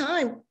any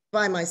time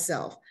by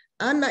myself.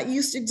 I'm not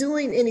used to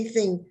doing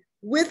anything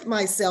with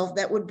myself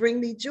that would bring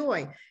me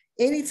joy.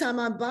 Anytime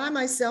I'm by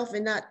myself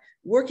and not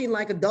working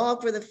like a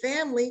dog for the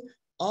family,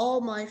 all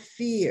my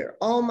fear,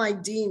 all my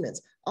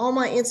demons, all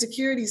my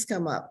insecurities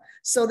come up.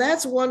 So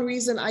that's one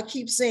reason I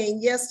keep saying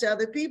yes to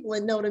other people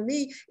and no to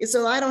me, is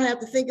so I don't have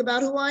to think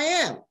about who I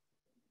am.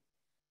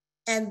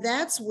 And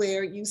that's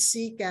where you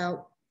seek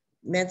out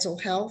mental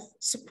health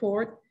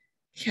support,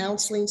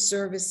 counseling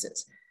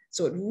services.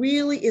 So it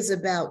really is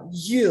about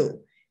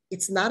you.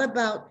 It's not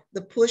about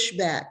the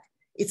pushback.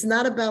 It's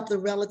not about the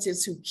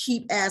relatives who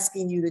keep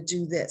asking you to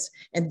do this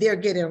and they're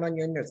getting on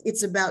your nerves.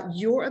 It's about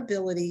your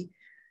ability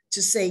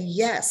to say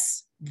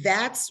yes.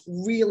 That's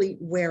really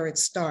where it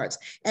starts.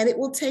 And it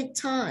will take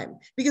time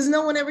because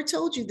no one ever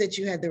told you that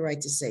you had the right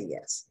to say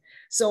yes.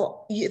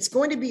 So it's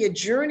going to be a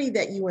journey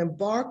that you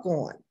embark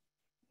on.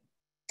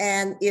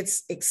 And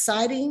it's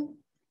exciting,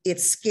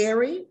 it's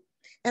scary.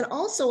 And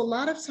also a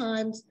lot of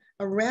times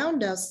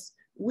around us,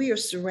 we are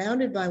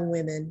surrounded by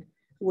women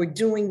who are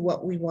doing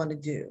what we want to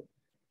do.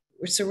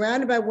 We're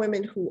surrounded by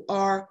women who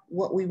are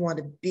what we want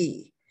to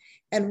be.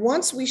 And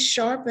once we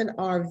sharpen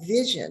our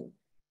vision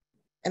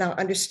and our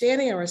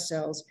understanding of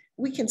ourselves,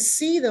 we can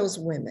see those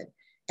women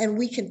and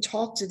we can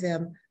talk to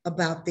them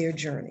about their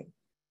journey.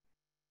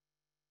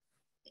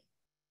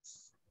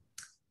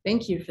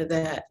 Thank you for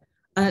that.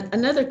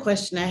 Another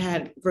question I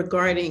had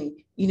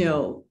regarding,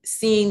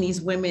 seeing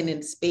these women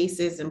in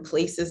spaces and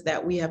places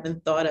that we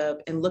haven't thought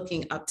of and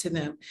looking up to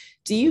them.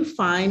 Do you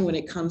find when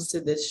it comes to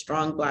this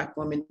strong Black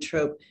woman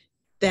trope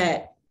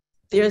that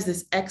there's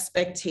this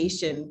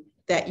expectation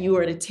that you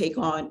are to take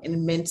on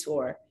and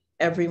mentor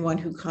everyone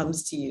who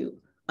comes to you?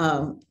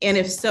 And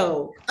if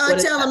so, I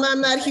tell them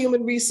I'm not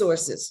human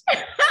resources.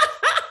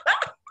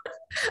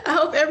 I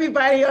hope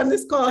everybody on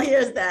this call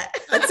hears that.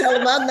 I tell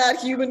them I'm not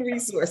human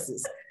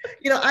resources.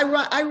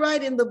 I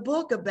write in the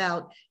book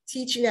about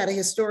teaching at a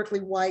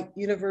historically white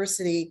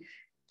university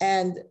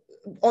and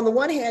on the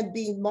one hand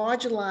being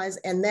marginalized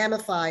and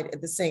namified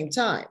at the same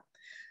time.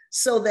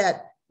 So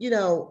that,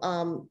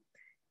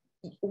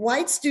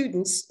 white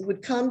students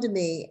would come to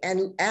me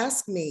and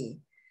ask me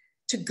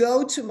to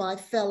go to my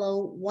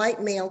fellow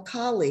white male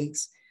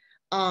colleagues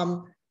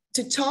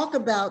to talk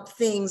about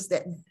things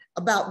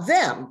about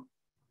them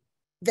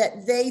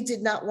that they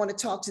did not want to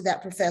talk to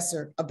that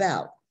professor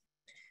about.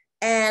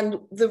 And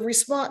the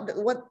response,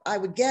 what I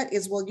would get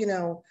is,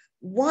 well,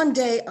 one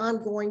day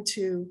I'm going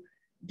to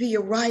be a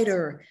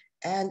writer.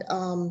 And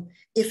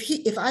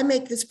if I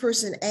make this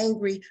person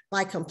angry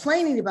by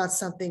complaining about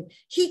something,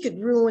 he could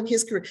ruin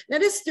his career. Now,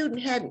 this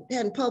student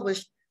hadn't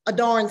published a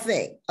darn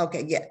thing,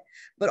 okay, yet,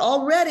 but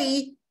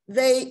already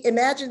they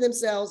imagine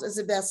themselves as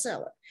a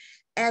bestseller.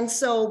 And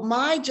so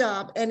my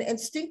job, and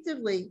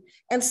instinctively,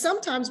 and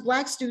sometimes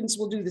Black students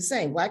will do the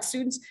same. Black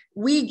students,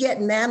 we get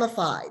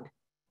namified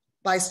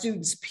by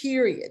students,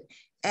 period.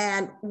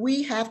 And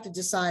we have to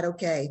decide,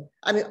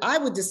 I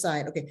would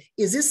decide,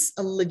 is this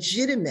a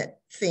legitimate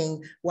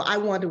thing where I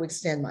want to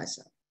extend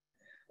myself?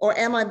 Or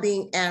am I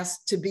being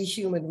asked to be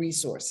human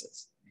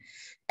resources?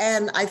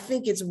 And I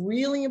think it's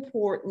really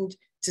important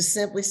to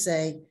simply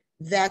say,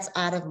 that's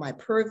out of my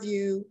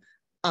purview.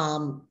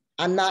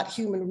 I'm not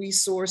human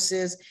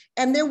resources.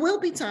 And there will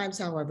be times,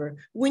 however,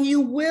 when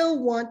you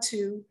will want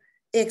to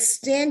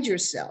extend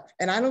yourself.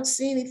 And I don't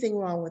see anything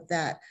wrong with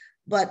that.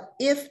 But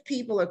if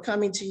people are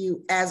coming to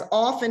you, as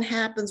often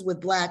happens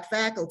with Black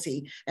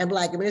faculty and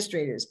Black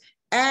administrators,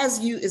 as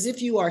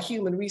if you are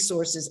human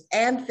resources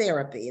and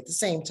therapy at the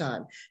same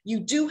time, you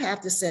do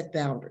have to set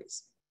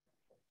boundaries.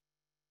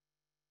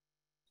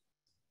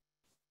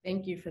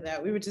 Thank you for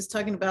that. We were just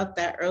talking about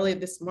that earlier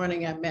this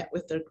morning. I met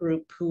with a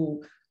group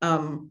who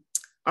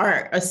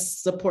are a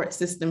support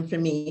system for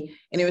me,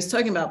 and it was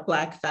talking about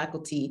Black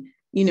faculty,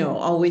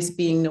 always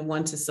being the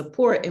one to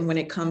support. And when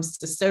it comes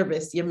to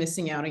service, you're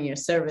missing out on your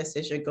service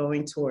as you're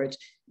going towards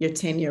your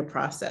tenure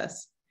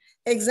process.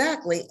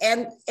 Exactly.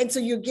 And so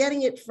you're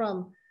getting it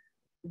from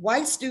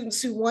white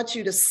students who want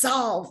you to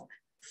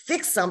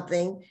fix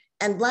something,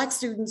 and Black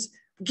students,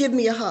 give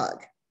me a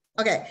hug.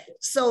 Okay,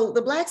 so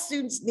the Black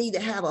students need to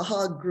have a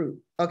hug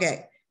group.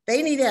 Okay,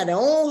 they need to have their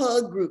own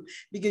hug group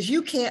because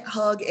you can't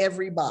hug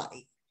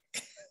everybody.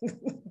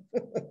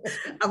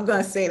 I'm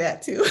going to say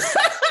that too.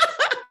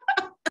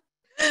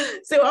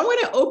 So I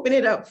want to open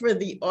it up for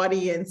the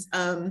audience.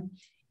 And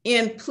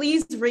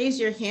please raise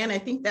your hand. I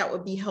think that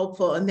would be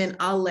helpful. And then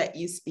I'll let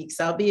you speak.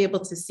 So I'll be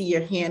able to see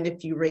your hand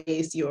if you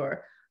raise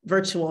your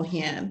virtual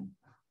hand.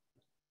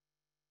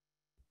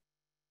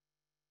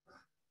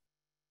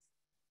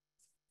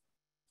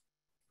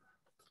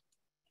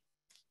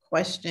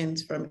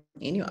 Questions from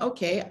anyone?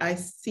 Okay, I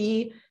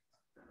see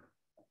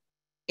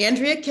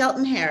Andrea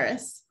Kelton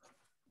Harris.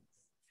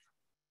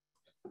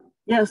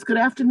 Yes, good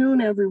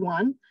afternoon,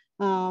 everyone.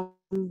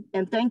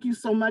 And thank you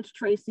so much,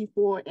 Tracy,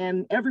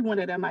 and everyone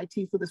at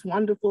MIT for this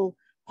wonderful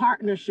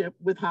partnership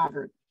with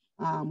Harvard,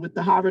 with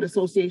the Harvard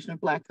Association of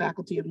Black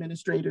Faculty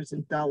Administrators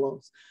and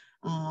Fellows.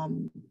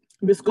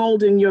 Ms.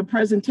 Golden, your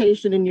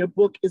presentation in your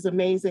book is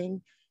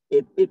amazing.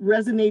 It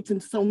resonates in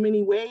so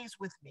many ways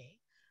with me.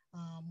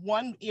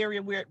 One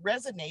area where it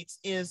resonates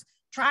is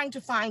trying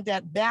to find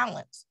that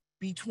balance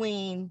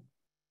between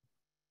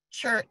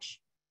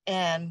church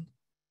and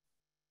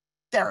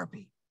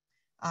therapy.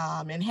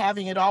 And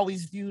having it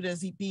always viewed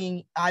as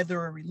being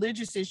either a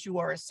religious issue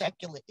or a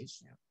secular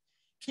issue.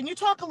 Can you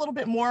talk a little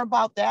bit more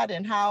about that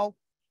and how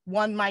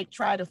one might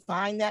try to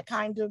find that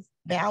kind of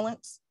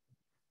balance?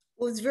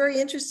 Well, it's very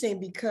interesting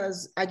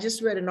because I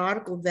just read an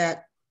article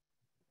that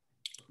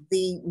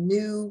the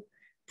new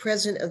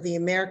president of the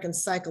American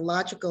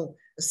Psychological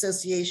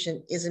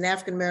Association is an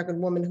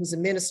African-American woman who's a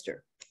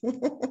minister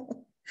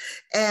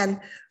and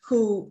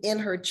who in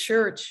her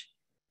church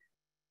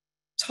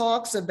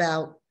talks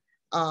about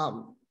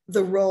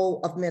the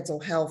role of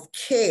mental health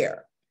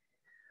care.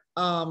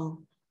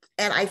 And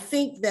I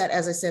think that,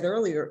 as I said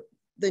earlier,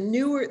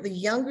 the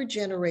younger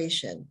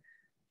generation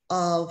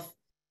of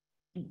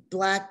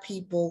Black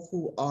people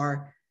who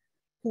are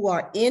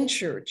in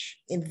church,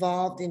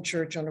 involved in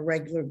church on a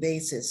regular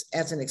basis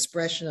as an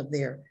expression of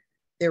their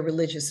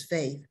religious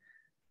faith,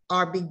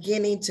 are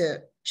beginning to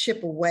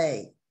chip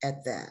away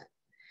at that.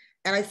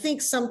 And I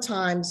think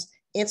sometimes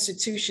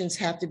institutions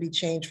have to be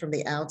changed from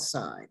the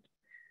outside.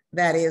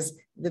 That is,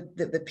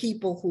 the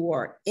people who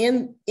are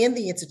in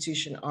the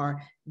institution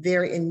are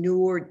very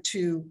inured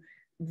to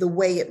the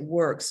way it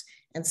works.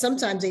 And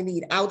sometimes they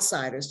need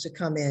outsiders to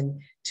come in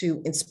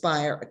to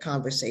inspire a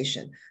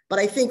conversation. But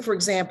I think, for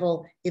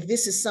example, if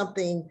this is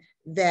something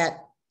that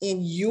in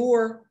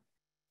your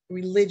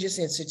religious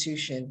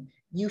institution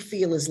you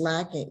feel is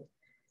lacking,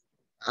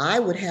 I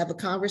would have a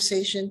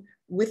conversation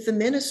with the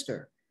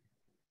minister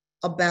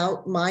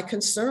about my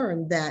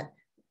concern that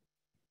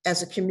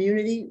as a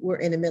community, we're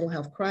in a mental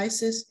health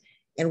crisis,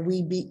 and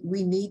we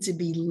need to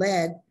be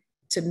led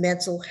to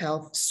mental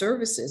health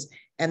services,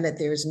 and that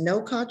there is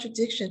no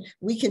contradiction.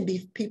 We can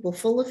be people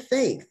full of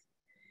faith,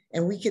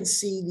 and we can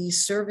see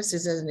these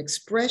services as an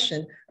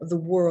expression of the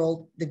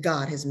world that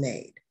God has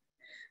made.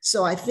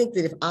 So I think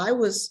that if I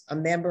was a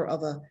member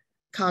of a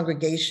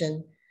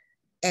congregation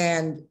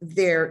and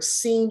there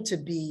seemed to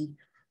be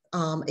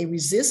a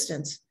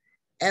resistance,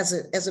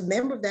 as a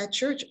member of that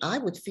church, I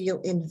would feel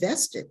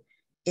invested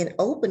in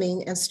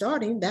opening and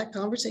starting that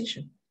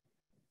conversation.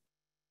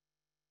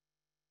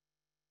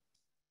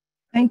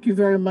 Thank you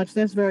very much.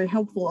 That's very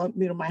helpful.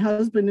 My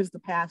husband is the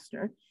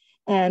pastor,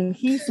 and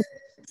he's,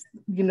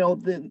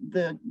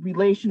 the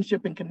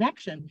relationship and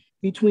connection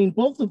between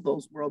both of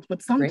those worlds.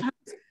 But sometimes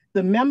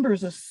the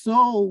members are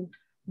so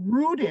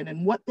rooted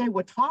in what they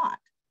were taught.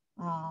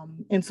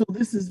 And so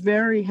this is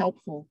very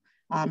helpful.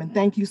 And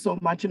thank you so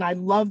much. And I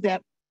love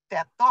that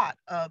thought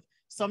of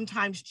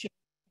sometimes change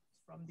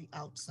from the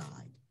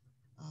outside.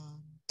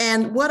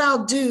 And what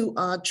I'll do,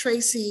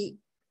 Tracy,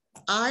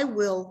 I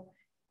will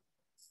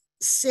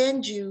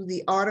send you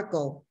the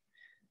article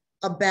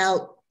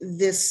about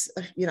this,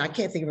 I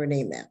can't think of her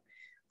name now,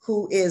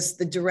 who is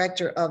the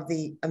director of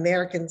the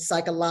American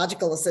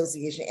Psychological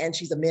Association, and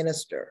she's a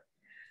minister.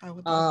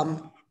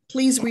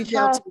 Please reach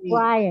out to me.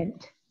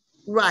 Bryant.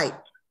 Right.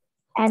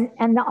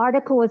 And the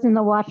article was in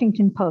the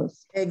Washington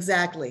Post.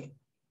 Exactly.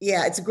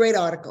 Yeah, it's a great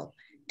article.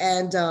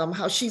 And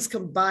how she's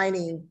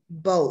combining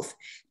both.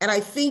 And I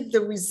think the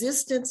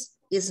resistance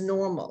is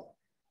normal.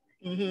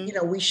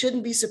 Mm-hmm. We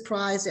shouldn't be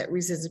surprised at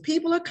resistance.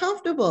 People are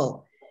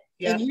comfortable.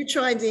 Yeah. And you're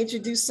trying to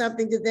introduce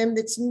something to them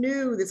that's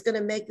new, that's going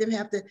to make them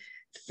have to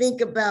think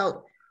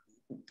about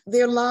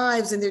their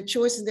lives and their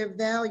choices and their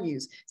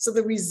values. So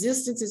the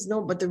resistance is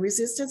normal, but the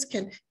resistance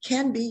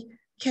can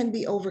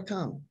be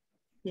overcome.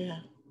 Yeah.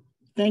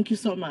 Thank you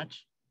so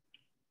much.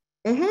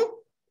 Mm-hmm.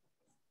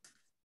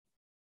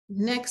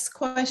 Next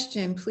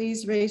question,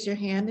 please raise your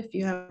hand if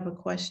you have a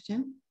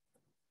question.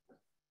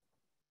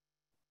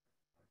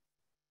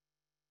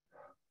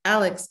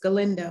 Alex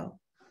Galindo.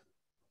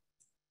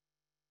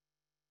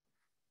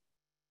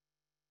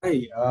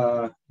 Hi,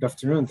 good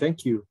afternoon,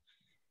 thank you.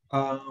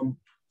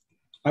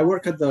 I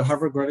work at the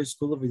Harvard Graduate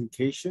School of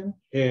Education,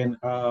 and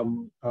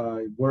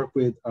I work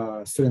with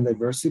student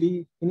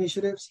diversity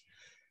initiatives.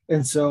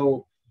 And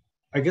so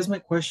I guess my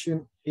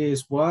question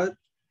is, what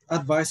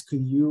advice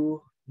could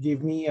you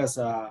give me as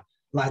a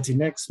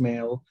Latinx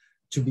male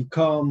to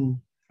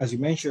become, as you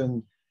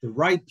mentioned, the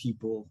right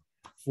people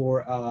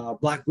for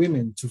Black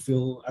women to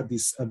feel at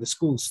the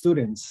school,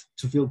 students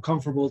to feel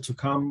comfortable to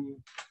come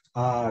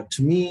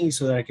to me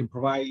so that I can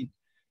provide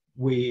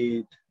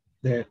with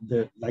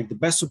the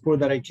best support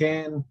that I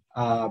can,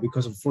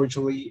 because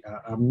unfortunately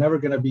I'm never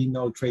gonna be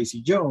no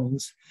Tracy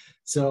Jones.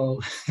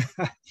 So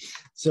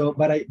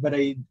but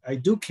I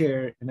do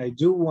care, and I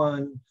do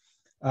want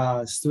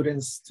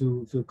students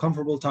to feel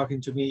comfortable talking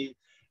to me.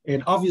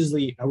 And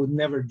obviously I would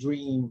never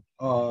dream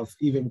of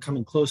even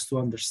coming close to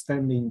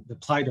understanding the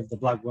plight of the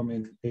Black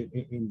woman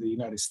in the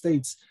United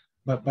States,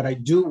 but I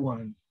do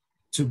want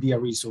to be a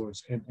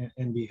resource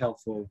and be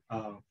helpful.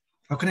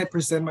 How can I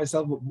present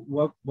myself?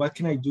 What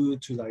can I do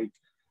to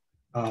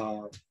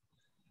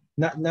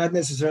not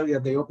necessarily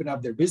that they open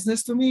up their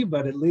business to me,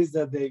 but at least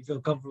that they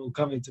feel comfortable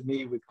coming to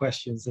me with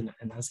questions and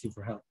asking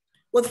for help?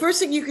 Well, the first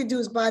thing you could do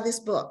is buy this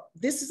book.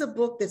 This is a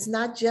book that's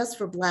not just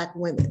for Black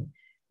women.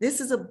 This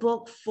is a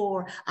book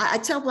for, I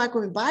tell Black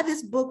women, buy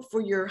this book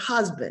for your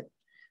husband.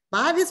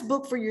 Buy this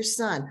book for your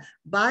son.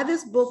 Buy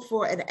this book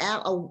for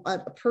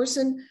a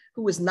person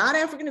who is not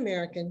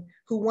African-American,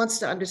 who wants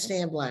to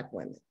understand Black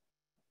women,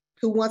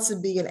 who wants to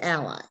be an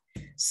ally.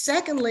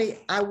 Secondly,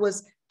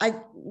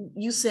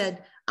 you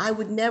said I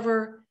would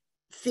never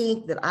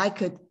think that I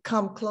could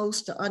come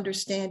close to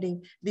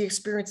understanding the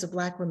experience of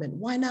Black women.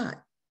 Why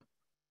not?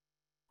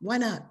 Why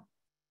not?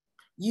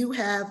 You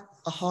have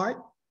a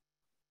heart,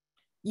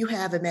 you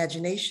have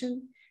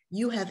imagination,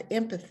 you have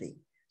empathy.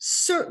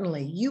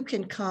 Certainly, you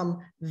can come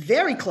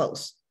very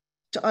close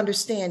to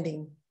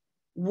understanding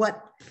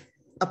what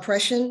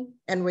oppression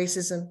and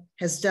racism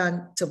has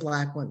done to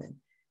Black women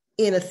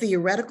in a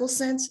theoretical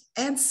sense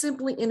and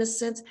simply in a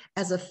sense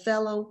as a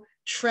fellow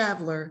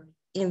traveler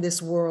in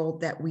this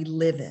world that we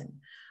live in.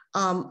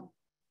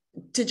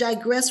 To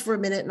digress for a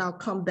minute, and I'll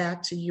come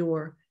back to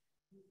your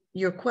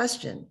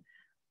question.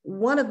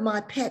 One of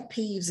my pet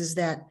peeves is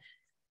that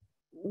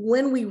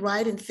when we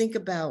write and think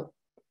about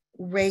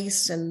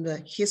race and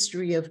the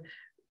history of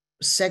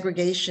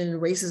segregation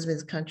and racism in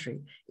this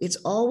country, it's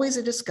always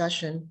a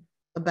discussion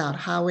about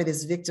how it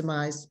has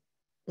victimized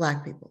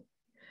Black people.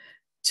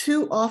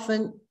 Too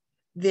often,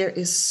 there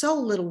is so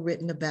little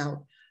written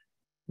about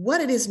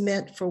what it has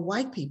meant for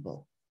white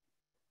people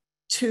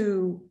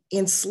to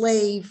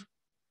enslave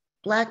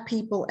Black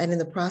people and in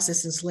the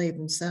process enslave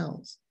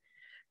themselves,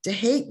 to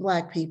hate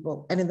Black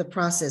people and in the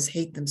process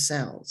hate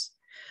themselves.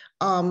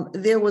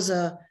 There was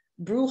a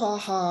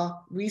brouhaha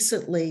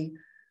recently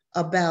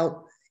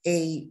about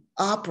a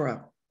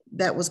opera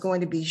that was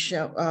going to be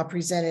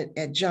presented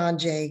at John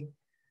Jay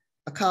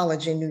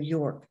College in New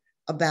York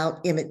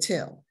about Emmett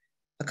Till,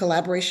 a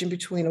collaboration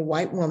between a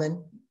white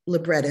woman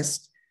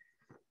librettist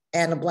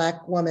and a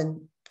Black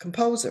woman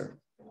composer.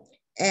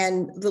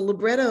 And the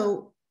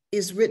libretto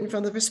is written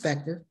from the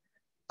perspective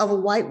of a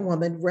white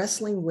woman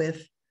wrestling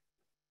with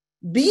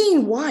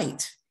being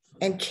white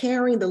and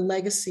carrying the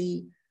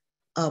legacy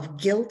of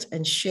guilt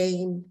and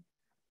shame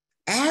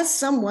as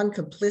someone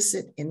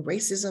complicit in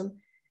racism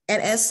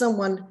and as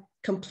someone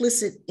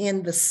complicit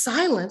in the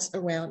silence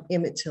around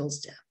Emmett Till's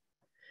death.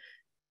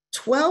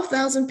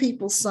 12,000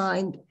 people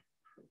signed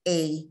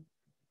an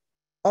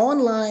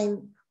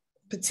online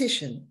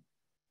petition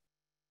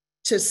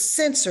to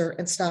censor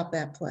and stop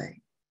that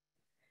play.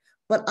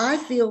 But I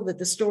feel that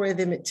the story of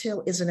Emmett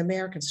Till is an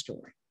American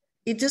story.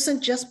 It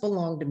doesn't just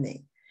belong to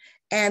me.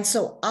 And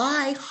so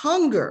I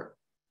hunger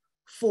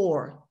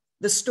for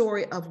the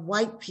story of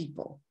white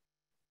people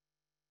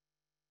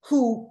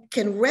who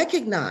can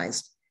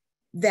recognize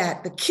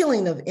that the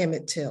killing of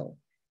Emmett Till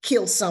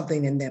killed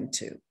something in them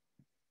too.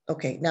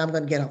 Okay, now I'm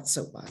going to get off the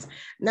soapbox.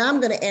 Now I'm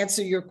going to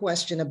answer your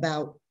question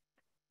about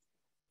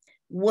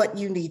what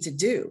you need to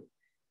do.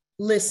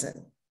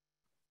 Listen,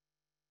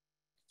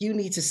 you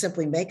need to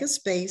simply make a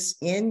space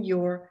in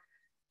your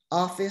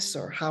office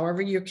or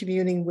however you're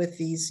communing with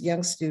these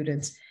young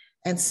students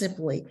and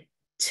simply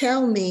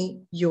tell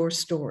me your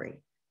story.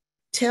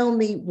 Tell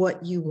me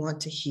what you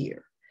want to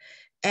hear.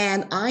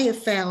 And I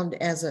have found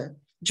as a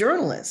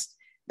journalist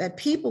that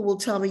people will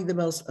tell me the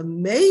most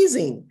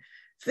amazing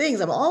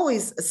things. I'm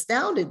always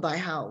astounded by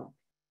how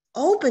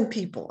open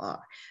people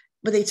are,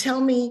 but they tell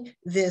me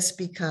this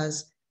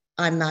because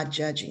I'm not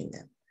judging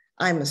them.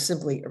 I'm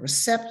simply a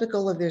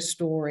receptacle of their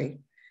story.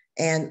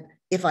 And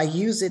if I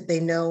use it, they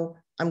know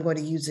I'm going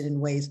to use it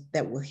in ways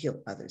that will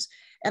heal others.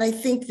 And I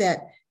think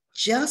that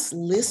just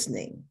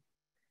listening,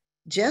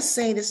 just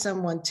saying to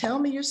someone, tell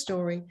me your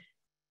story,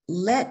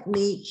 let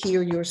me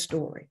hear your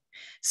story.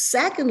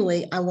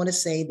 Secondly, I want to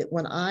say that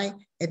when I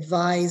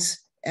advise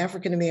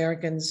African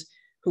Americans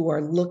who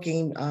are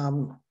looking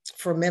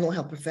for mental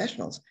health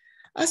professionals,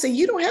 I say,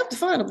 you don't have to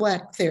find a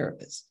Black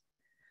therapist.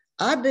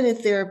 I've been in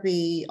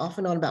therapy off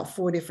and on about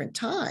 4 different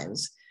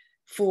times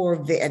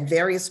at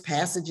various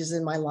passages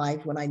in my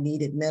life when I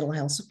needed mental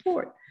health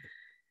support.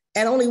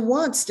 And only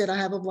once did I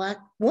have a Black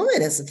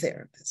woman as a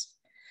therapist.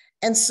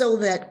 And so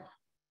that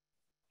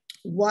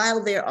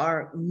while there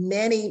are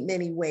many,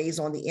 many ways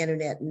on the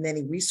internet and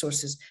many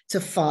resources to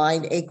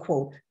find a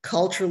quote,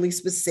 culturally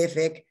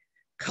specific,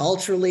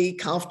 culturally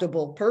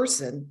comfortable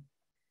person,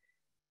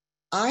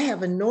 I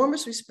have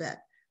enormous respect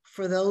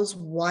for those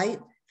white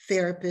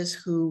therapists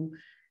who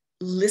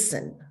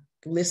listen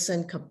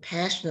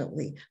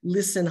compassionately,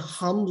 listen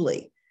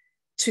humbly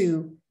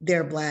to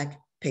their Black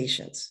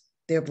patients,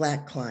 their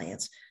Black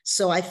clients.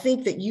 So I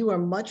think that you are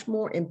much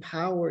more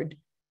empowered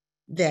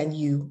than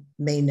you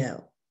may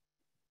know.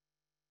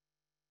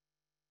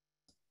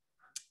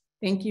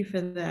 Thank you for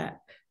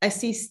that. I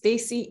see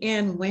Stacy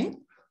Ann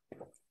Wynn.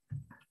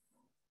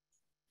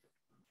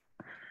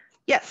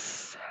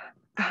 Yes.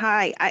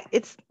 Hi.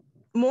 It's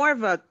more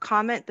of a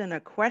comment than a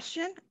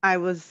question. I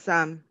was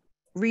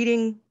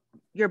reading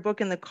your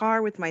book in the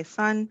car with my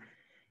son,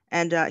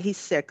 and he's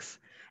 6,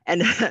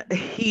 and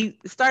he's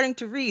starting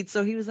to read.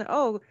 So he was like,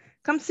 "Oh,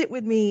 come sit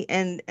with me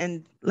and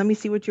let me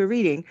see what you're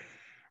reading."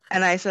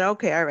 And I said,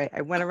 "Okay, all right."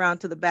 I went around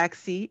to the back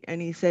seat, and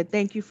he said,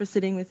 "Thank you for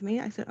sitting with me."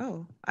 I said,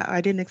 "Oh, I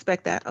didn't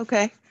expect that."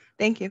 Okay,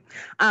 thank you.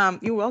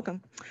 You're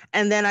welcome.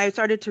 And then I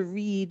started to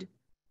read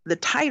the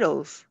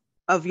titles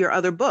of your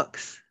other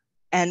books.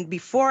 And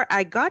before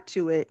I got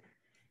to it,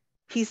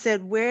 he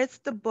said, "Where's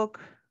the book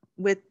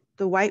with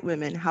the white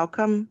women? How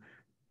come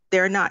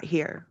they're not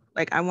here?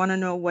 Like, I want to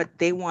know what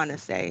they want to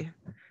say."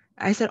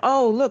 I said,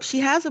 "Oh, look,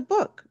 she has a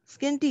book,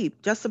 Skin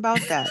Deep, just about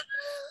that."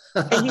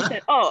 And he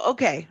said, oh,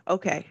 okay.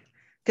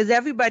 Because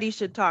everybody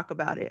should talk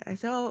about it. I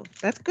said, oh,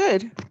 that's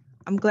good.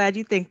 I'm glad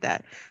you think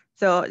that.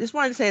 So I just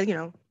wanted to say,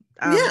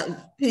 Yeah,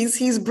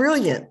 he's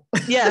brilliant.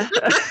 Yeah.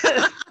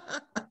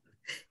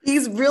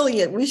 He's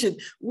brilliant.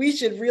 We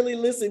should really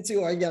listen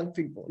to our young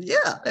people.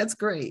 Yeah, that's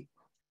great.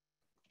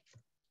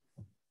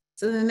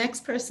 So the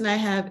next person I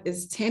have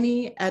is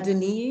Tenny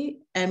Adeni,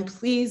 and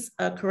please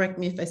correct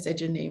me if I said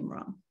your name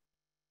wrong.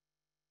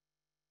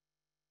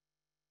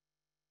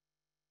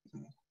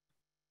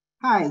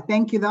 Hi,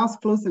 thank you. That was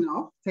close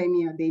enough,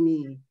 Tenny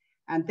Adeni.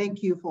 And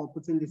thank you for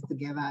putting this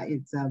together.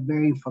 It's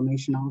very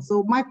informational.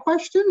 So my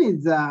question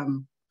is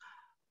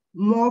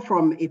more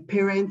from a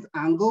parent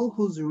angle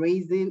who's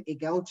raising a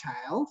girl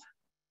child.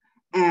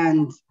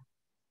 And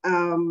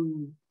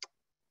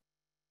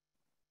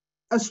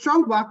a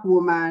strong Black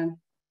woman,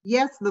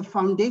 yes, the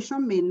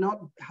foundation may not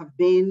have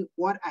been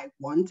what I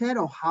wanted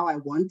or how I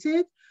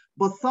wanted,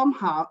 but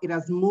somehow it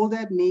has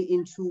molded me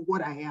into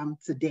what I am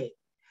today.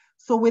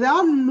 So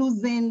without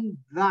losing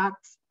that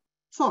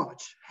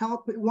touch,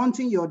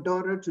 wanting your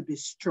daughter to be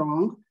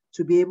strong,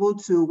 to be able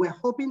to, we're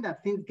hoping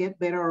that things get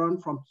better on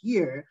from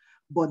here,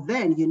 but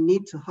then you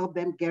need to help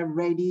them get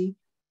ready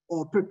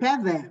or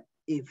prepare them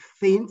if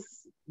things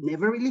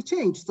never really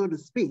change, so to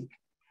speak.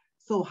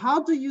 So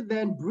how do you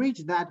then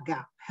bridge that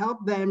gap,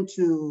 help them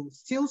to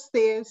still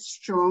stay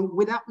strong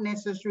without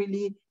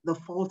necessarily the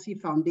faulty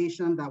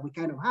foundation that we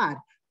kind of had?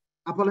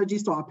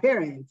 Apologies to our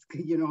parents,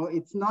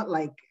 it's not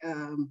like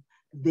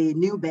they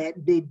knew that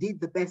they did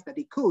the best that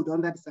they could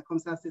under the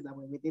circumstances that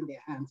were within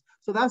their hands.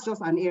 So that's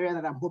just an area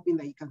that I'm hoping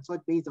that you can touch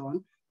base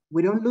on.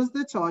 We don't lose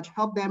the touch,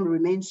 help them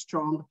remain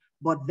strong,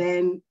 but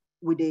then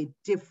with a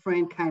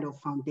different kind of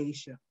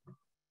foundation.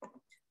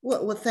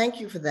 Well, thank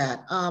you for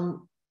that.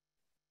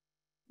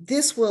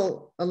 This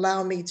will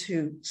allow me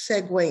to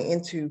segue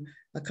into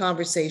a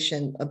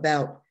conversation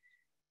about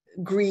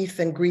grief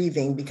and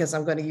grieving, because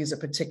I'm going to use a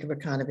particular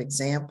kind of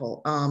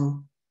example.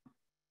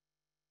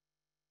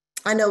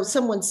 I know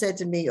someone said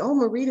to me, oh,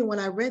 Marita, when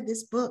I read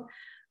this book,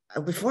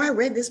 before I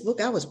read this book,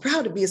 I was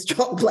proud to be a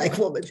strong Black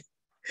woman.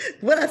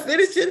 When I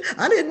finished it,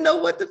 I didn't know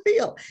what to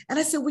feel. And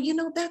I said,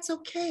 well, that's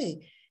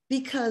okay.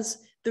 Because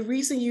the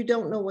reason you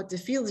don't know what to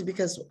feel is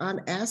because I'm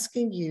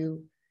asking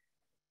you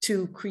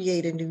to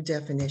create a new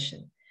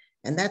definition.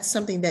 And that's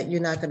something that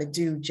you're not going to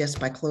do just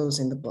by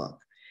closing the book.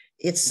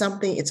 It's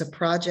a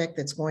project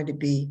that's going to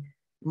be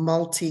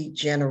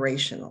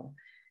multi-generational.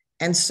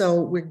 And so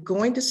we're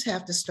going to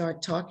have to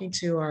start talking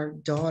to our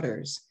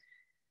daughters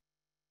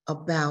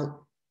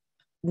about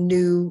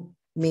new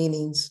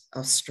meanings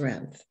of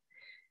strength.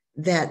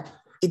 That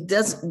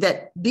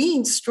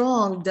being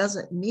strong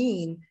doesn't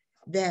mean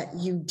that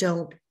you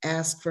don't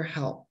ask for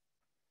help.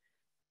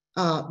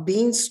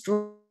 Being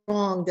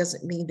strong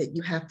doesn't mean that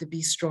you have to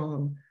be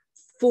strong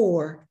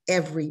for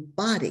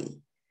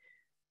everybody.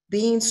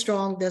 Being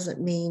strong doesn't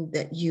mean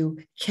that you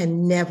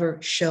can never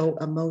show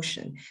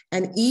emotion.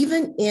 And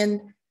even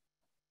in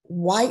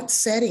white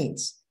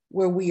settings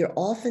where we are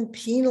often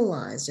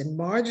penalized and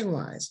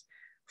marginalized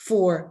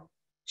for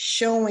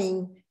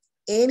showing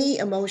any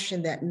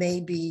emotion that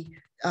may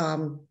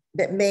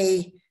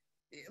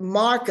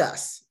mark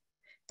us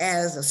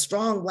as a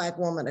strong Black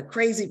woman, a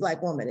crazy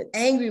Black woman, an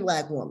angry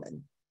Black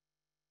woman.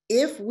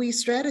 If we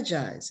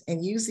strategize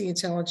and use the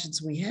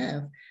intelligence we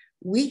have,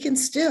 we can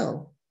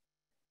still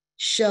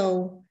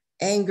show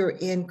anger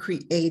in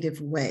creative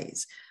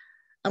ways.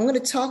 I'm going to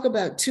talk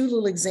about two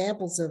little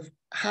examples of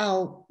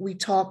how we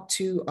talk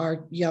to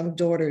our young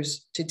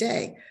daughters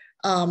today.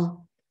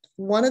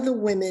 One of the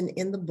women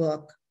in the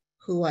book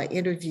who I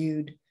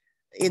interviewed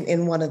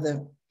in one of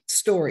the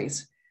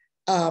stories,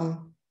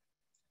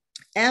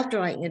 after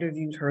I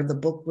interviewed her, the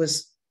book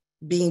was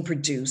being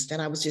produced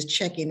and I was just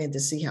checking in to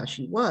see how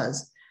she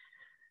was.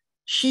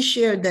 She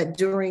shared that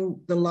during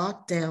the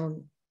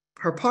lockdown,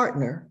 her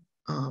partner,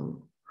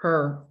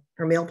 her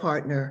male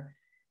partner,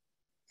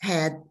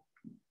 had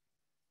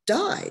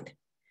died.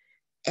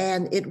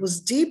 And it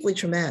was deeply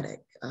traumatic.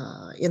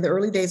 In the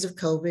early days of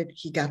COVID,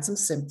 he got some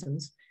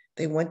symptoms.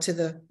 They went to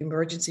the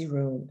emergency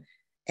room.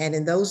 And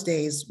in those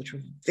days, which were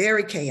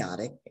very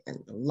chaotic and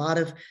a lot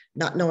of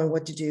not knowing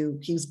what to do,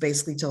 he was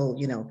basically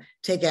told,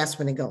 take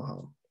aspirin and go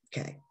home.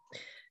 Okay.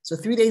 So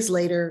 3 days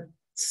later,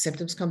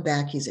 symptoms come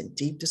back. He's in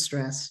deep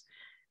distress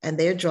and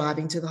they're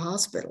driving to the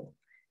hospital.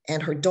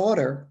 And her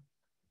daughter,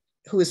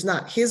 who is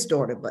not his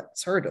daughter, but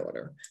it's her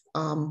daughter,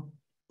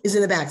 is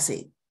in the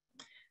backseat.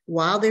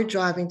 While they're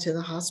driving to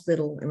the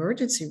hospital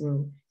emergency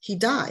room, he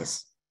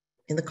dies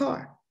in the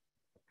car.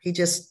 He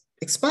just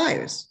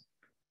expires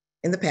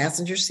in the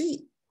passenger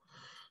seat.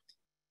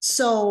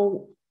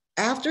 So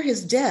after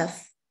his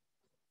death,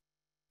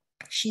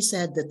 she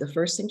said that the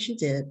first thing she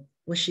did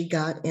was she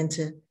got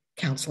into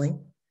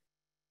counseling,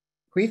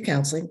 grief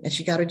counseling, and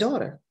she got her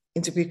daughter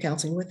into grief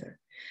counseling with her.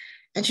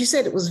 And she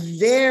said it was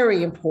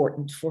very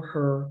important for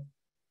her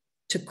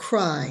to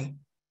cry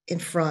in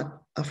front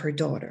of her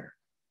daughter.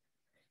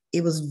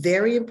 It was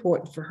very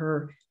important for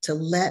her to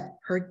let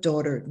her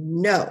daughter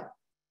know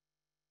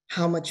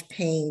how much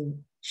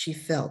pain she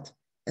felt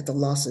at the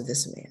loss of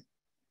this man.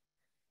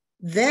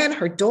 Then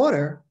her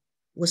daughter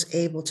was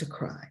able to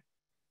cry,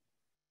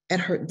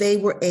 and they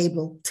were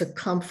able to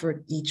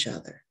comfort each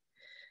other.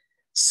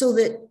 So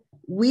that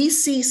we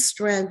see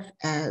strength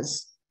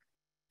as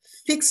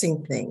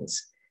fixing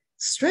things.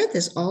 Strength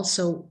is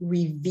also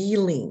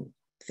revealing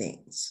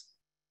things.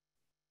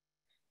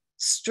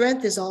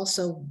 Strength is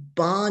also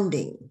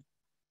bonding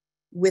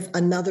with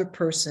another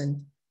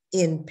person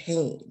in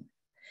pain.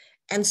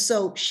 And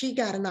so she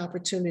got an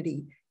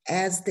opportunity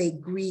as they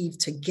grieved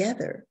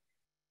together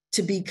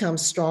to become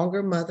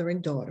stronger mother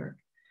and daughter.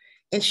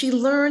 And she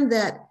learned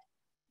that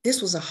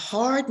this was a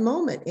hard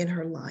moment in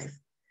her life,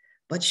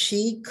 but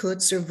she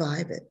could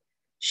survive it.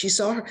 She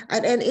saw her,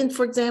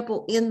 for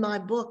example, in my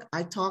book,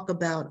 I talk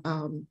about,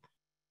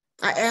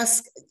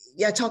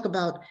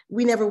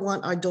 we never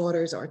want our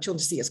daughters or our children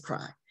to see us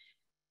cry.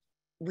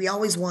 We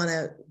always want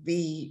to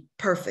be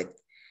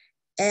perfect.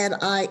 And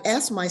I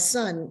asked my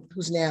son,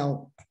 who's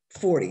now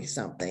 40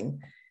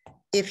 something,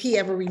 if he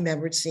ever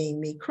remembered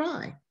seeing me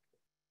cry.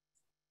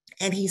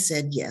 And he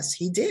said, yes,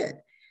 he did.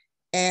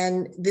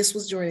 And this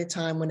was during a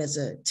time when, as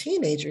a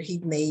teenager,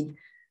 he'd made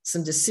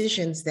some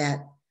decisions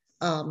that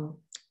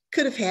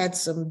could have had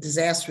some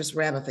disastrous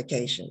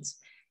ramifications.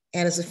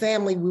 And as a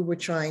family, we were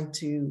trying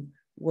to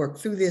work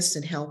through this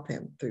and help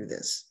him through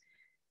this.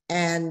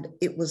 And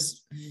it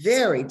was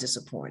very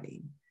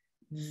disappointing,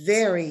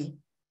 very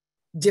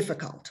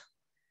difficult.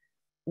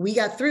 We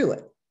got through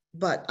it,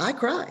 but I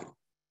cried,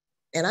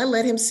 and I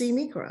let him see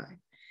me cry.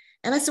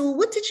 And I said, well,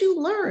 what did you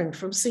learn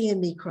from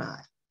seeing me cry?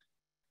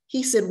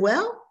 He said,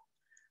 well,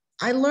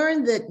 I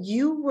learned that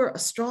you were a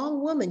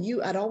strong woman.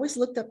 I'd always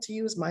looked up to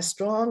you as my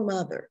strong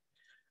mother,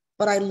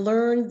 but I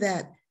learned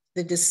that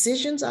the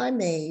decisions I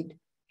made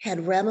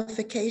had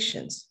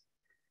ramifications,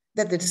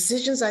 that the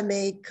decisions I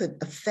made could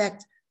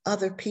affect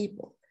other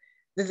people,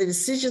 that the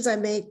decisions I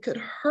made could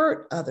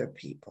hurt other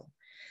people.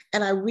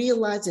 And I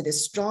realized that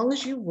as strong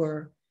as you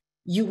were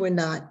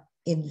not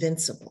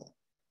invincible.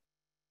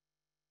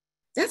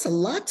 That's a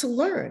lot to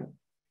learn.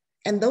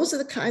 And those are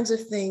the kinds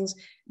of things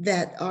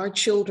that our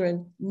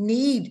children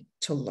need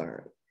to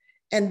learn.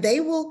 And they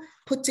will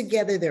put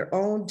together their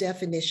own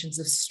definitions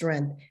of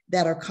strength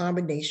that are a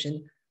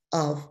combination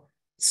of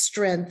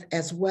strength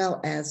as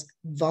well as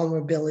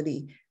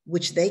vulnerability,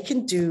 which they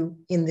can do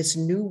in this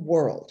new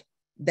world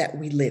that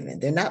we live in.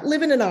 They're not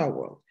living in our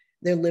world,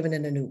 they're living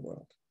in a new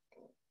world.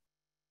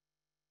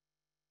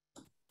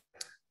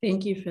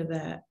 Thank you for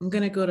that. I'm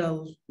going to go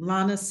to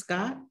Lana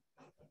Scott.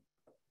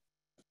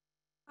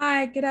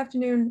 Hi, good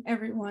afternoon,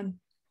 everyone.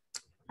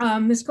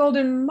 Ms.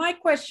 Golden, my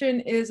question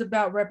is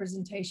about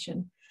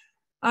representation.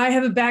 I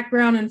have a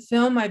background in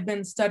film. I've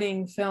been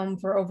studying film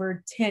for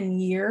over 10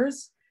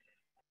 years,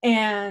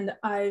 and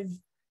I've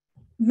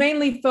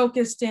mainly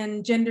focused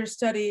in gender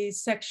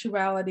studies,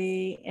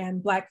 sexuality,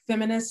 and Black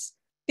feminist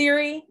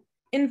theory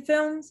in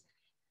films.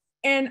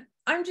 And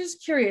I'm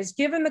just curious,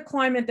 given the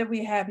climate that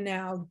we have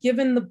now,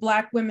 given the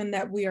Black women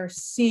that we are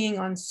seeing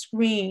on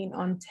screen,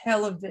 on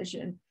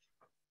television,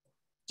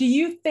 do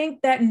you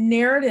think that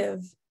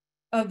narrative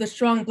of the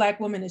strong Black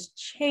woman is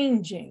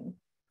changing?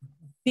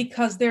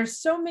 Because there's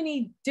so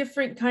many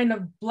different kind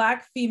of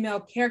Black female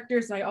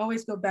characters. I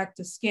always go back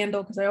to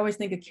Scandal because I always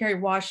think of Kerry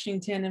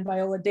Washington and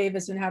Viola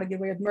Davis and How to Get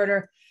Away with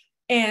Murder,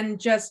 and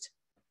just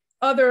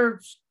other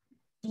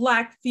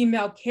Black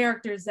female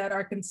characters that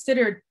are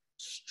considered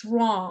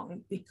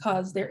strong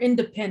because they're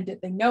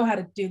independent, they know how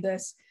to do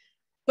this.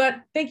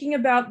 But thinking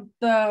about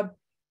the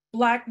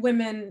Black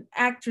women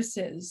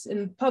actresses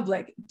in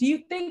public, do you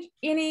think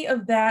any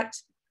of that,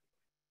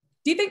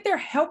 do you think they're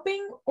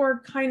helping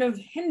or kind of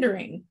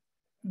hindering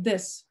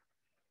this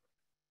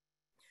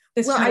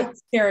kind of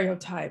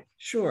stereotype?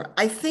 Sure,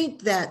 I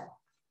think that,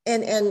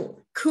 and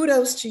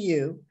kudos to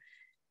you.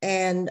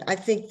 And I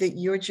think that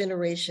your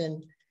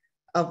generation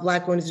of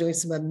Black women is doing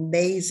some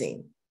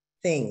amazing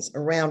things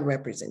around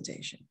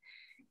representation.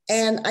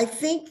 And I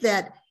think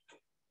that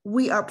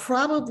we are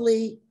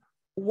probably,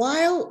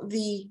 while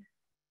the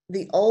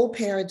old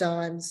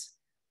paradigms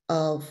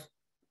of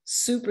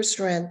super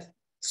strength,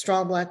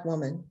 strong Black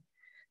woman,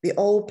 the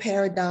old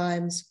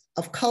paradigms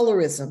of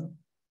colorism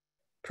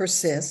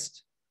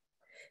persist,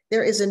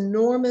 there is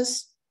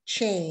enormous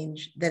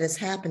change that is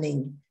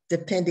happening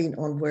depending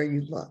on where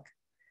you look.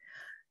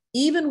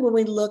 Even when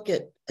we look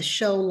at a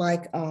show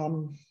like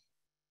How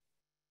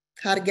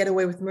to Get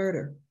Away with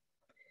Murder,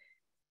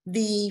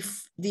 the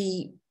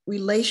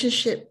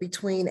relationship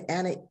between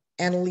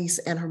Annalise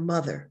and her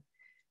mother,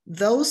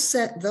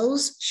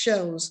 those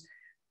shows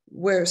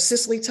where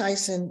Cicely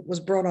Tyson was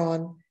brought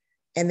on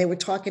and they were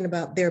talking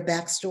about their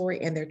backstory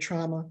and their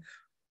trauma,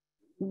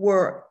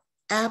 were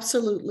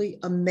absolutely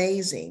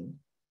amazing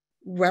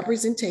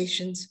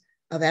representations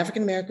of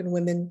African-American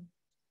women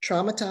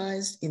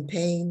traumatized, in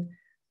pain,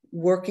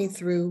 working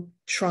through,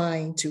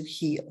 trying to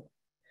heal.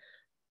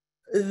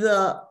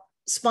 The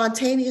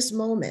spontaneous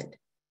moment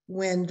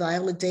when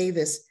Viola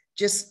Davis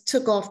just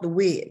took off the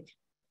wig,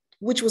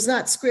 which was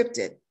not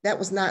scripted, that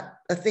was not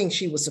a thing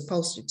she was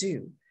supposed to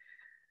do,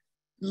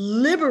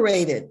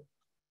 liberated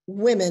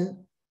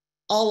women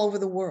all over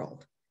the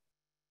world,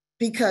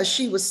 because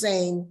she was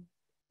saying,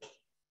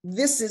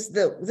 this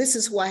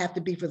is who I have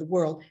to be for the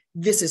world.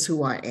 This is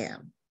who I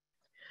am.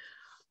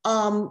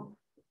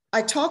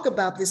 I talk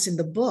about this in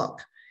the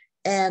book.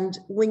 And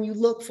when you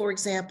look, for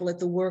example, at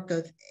the work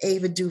of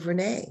Ava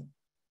DuVernay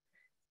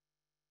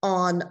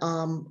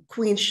on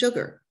Queen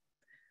Sugar,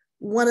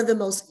 one of the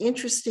most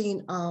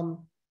interesting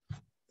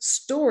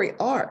story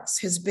arcs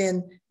has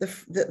been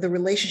the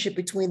relationship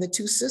between the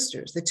two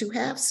sisters, the two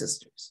half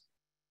sisters.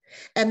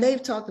 And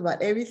they've talked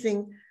about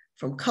everything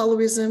from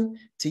colorism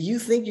to you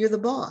think you're the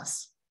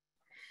boss.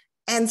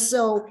 And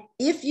so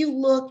if you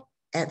look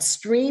at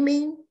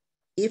streaming,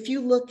 if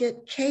you look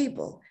at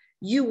cable,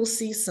 you will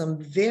see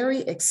some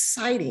very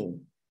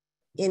exciting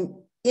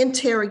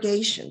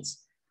interrogations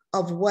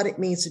of what it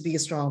means to be a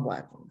strong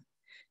Black woman.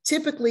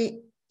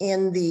 Typically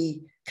in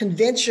the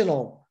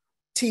conventional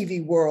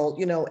TV world,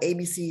 you know,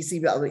 ABC,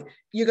 CBS,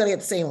 you're gonna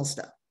get the same old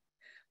stuff.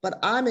 But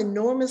I'm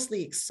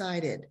enormously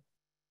excited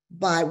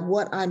by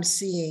what I'm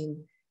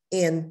seeing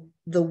in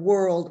the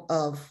world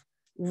of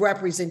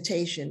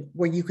representation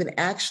where you can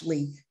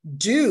actually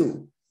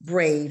do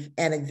brave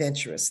and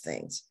adventurous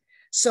things.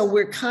 So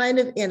we're kind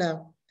of in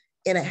a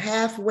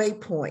halfway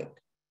point,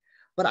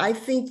 but I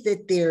think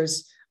that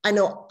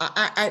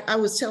I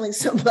was telling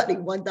somebody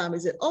one time, I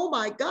said, oh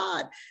my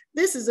God,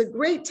 this is a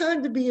great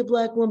time to be a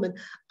Black woman.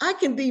 I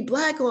can be a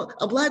Black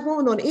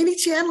woman on any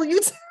channel you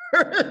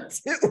turn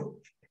to.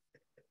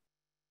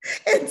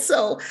 And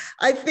so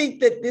I think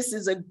that this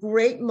is a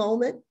great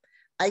moment.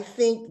 I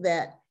think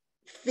that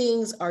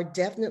things are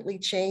definitely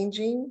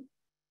changing.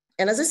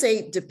 And as I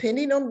say,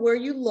 depending on where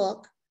you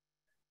look,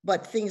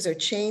 but things are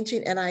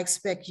changing, and I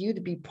expect you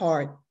to be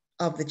part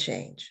of the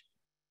change.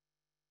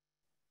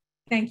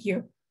 Thank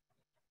you.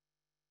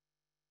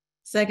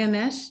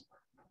 Saganesh.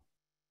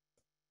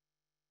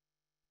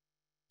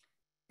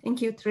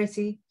 Thank you,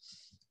 Tracy.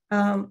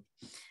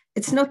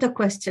 It's not a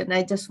question.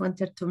 I just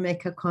wanted to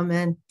make a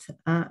comment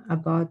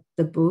about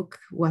the book,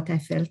 what I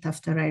felt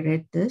after I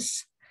read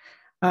this.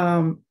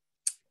 And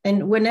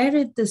when I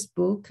read this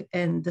book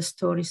and the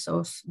stories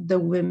of the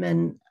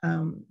women,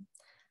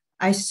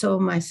 I saw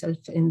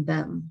myself in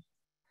them.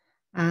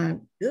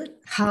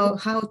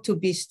 How to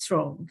be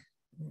strong.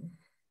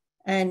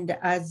 And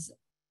as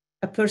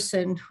a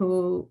person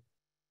who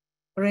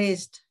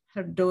raised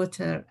her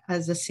daughter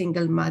as a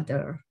single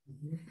mother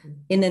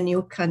in a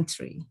new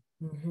country,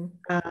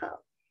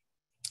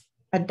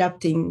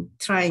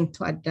 trying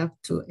to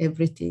adapt to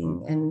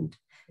everything and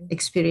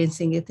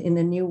experiencing it in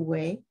a new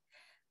way,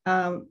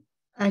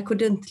 I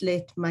couldn't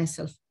let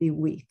myself be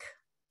weak.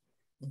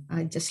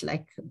 I just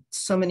like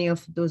so many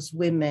of those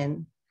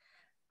women,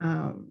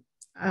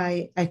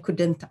 I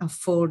couldn't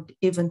afford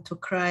even to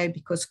cry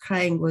because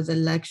crying was a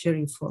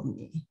luxury for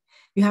me.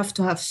 You have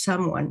to have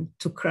someone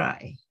to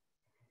cry.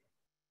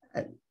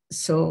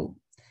 So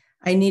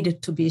I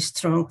needed to be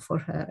strong for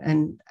her.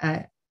 And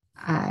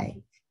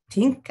I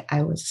think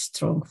I was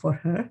strong for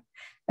her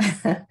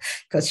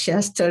because she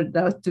has turned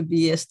out to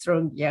be a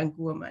strong young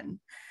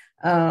woman.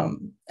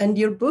 And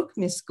your book,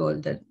 Miss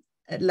Golden,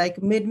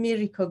 made me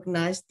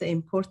recognize the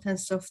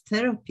importance of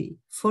therapy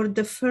for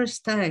the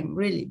first time,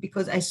 really,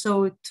 because I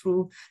saw it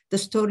through the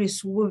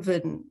stories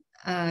woven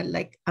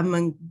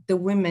among the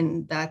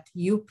women that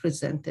you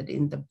presented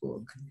in the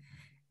book.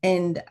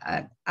 And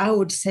I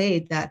would say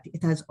that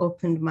it has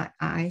opened my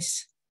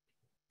eyes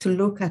to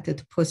look at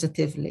it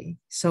positively.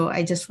 So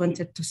I just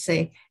wanted to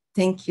say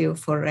thank you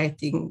for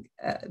writing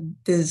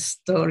these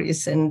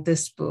stories and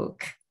this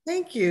book.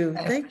 Thank you.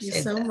 Thank you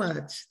so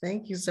much.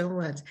 Thank you so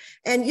much.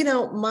 And you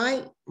know,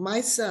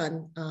 my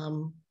son,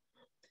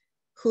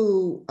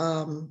 who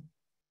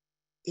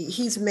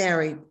he's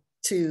married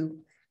to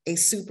a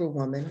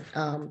superwoman,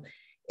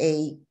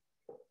 a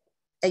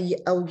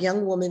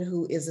young woman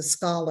who is a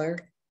scholar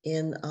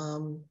in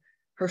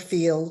her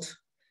field,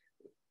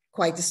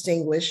 quite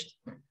distinguished.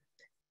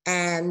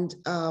 And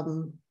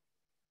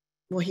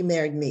well, he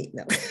married me.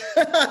 No,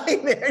 he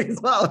married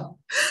his mom.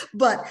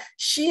 But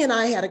she and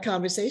I had a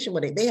conversation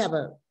one day. They have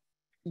a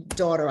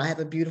daughter. I have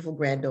a beautiful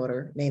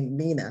granddaughter named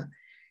Mina.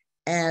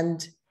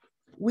 And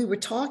we were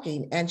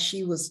talking, and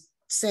she was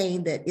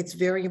saying that it's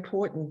very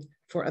important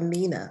for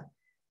Amina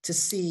to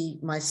see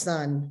my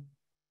son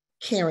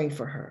caring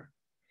for her.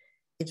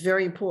 It's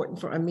very important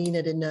for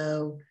Amina to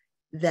know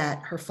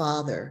that her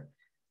father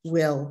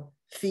will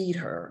feed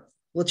her,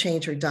 will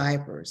change her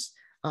diapers.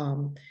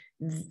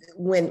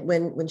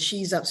 When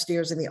she's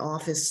upstairs in the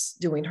office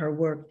doing her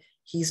work,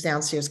 he's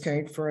downstairs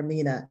caring for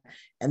Amina.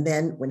 And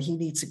then when he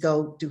needs to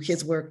go do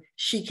his work,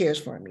 she cares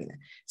for Amina.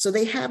 So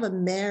they have a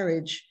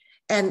marriage,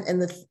 and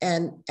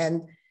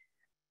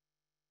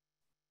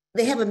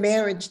they have a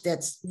marriage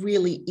that's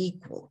really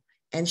equal.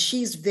 And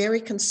she's very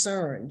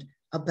concerned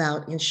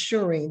about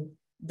ensuring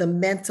the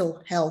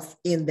mental health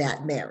in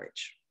that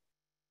marriage.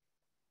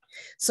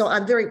 So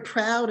I'm very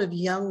proud of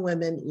young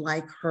women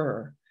like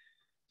her,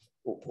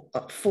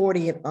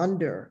 40 and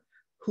under,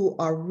 who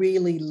are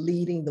really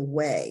leading the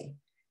way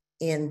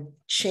in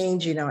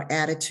changing our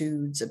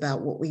attitudes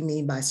about what we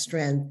mean by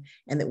strength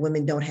and that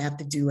women don't have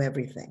to do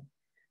everything.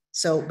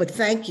 So, but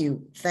thank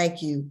you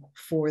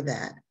for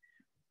that.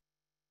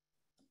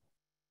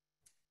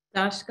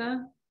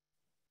 Dashka?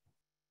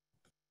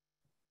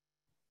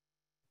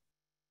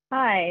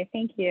 Hi,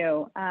 thank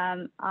you.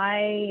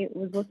 I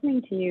was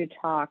listening to you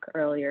talk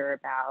earlier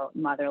about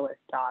motherless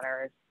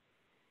daughters,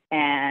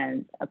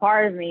 and a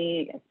part of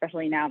me,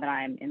 especially now that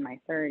I'm in my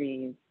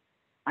 30s,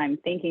 I'm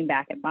thinking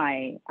back at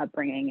my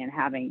upbringing and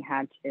having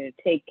had to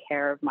take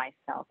care of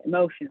myself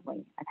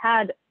emotionally. I've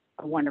had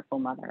a wonderful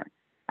mother.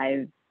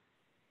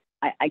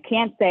 I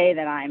can't say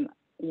that I'm,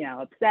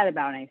 upset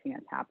about anything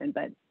that's happened,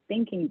 but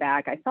thinking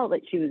back, I felt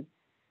that she was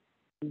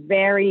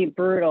very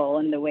brutal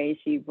in the way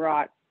she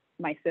brought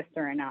my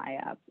sister and I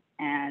up.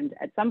 And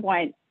at some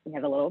point, we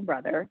had a little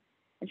brother,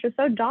 and she was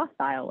so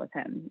docile with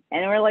him.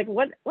 And we're like,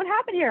 what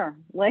happened here?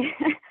 Like,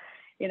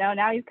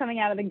 now he's coming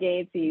out of the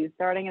gates, he's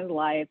starting his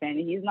life, and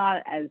he's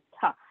not as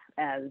tough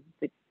as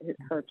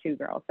her two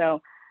girls.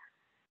 So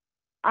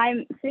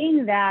I'm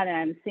seeing that, and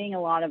I'm seeing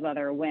a lot of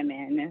other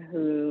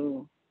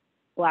women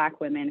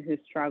Black women who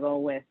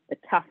struggle with the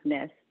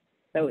toughness.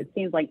 So it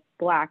seems like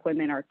Black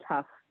women are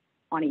tough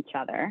on each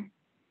other.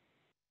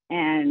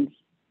 And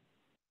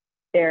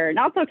they're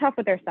not so tough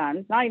with their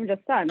sons, not even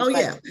just sons. Oh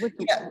yeah,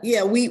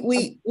 yeah.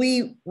 We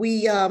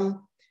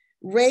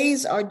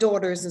raise our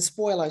daughters and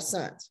spoil our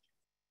sons.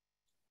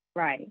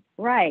 Right.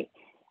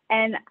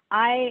 And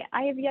I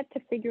have yet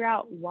to figure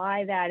out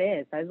why that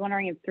is. I was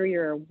wondering if through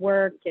your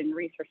work and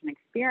research and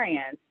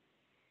experience,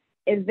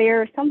 is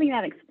there something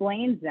that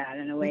explains that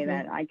in a way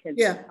that I could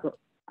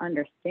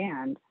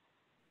understand?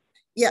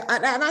 Yeah,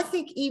 and I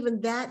think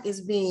even that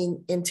is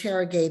being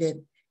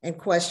interrogated and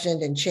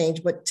questioned and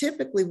changed. But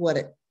typically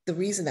the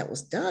reason that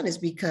was done is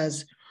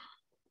because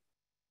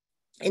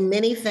in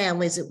many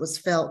families, it was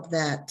felt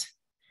that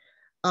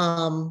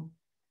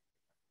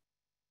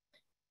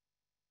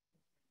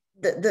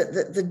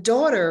the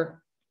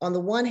daughter, on the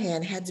one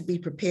hand, had to be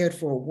prepared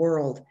for a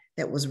world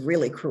that was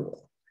really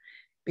cruel.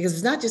 Because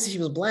it's not just that she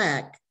was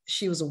Black,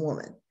 she was a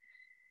woman.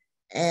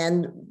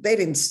 And they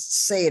didn't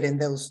say it in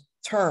those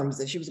terms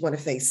that she was going to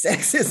face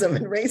sexism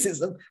and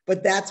racism,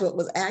 but that's what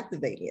was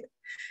activating it.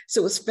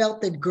 So it was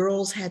felt that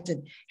girls had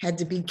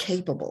to be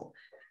capable.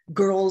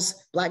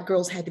 Black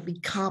girls had to be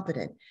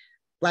competent.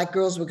 Black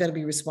girls were going to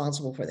be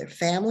responsible for their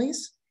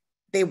families.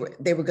 They were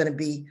going to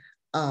be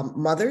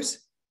mothers,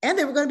 and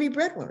they were going to be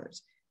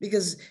breadwinners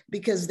because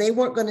they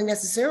weren't going to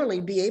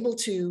necessarily be able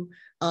to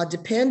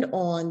depend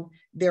on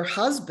their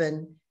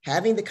husband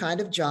having the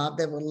kind of job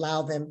that would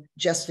allow them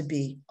just to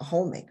be a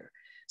homemaker.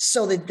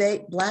 So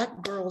that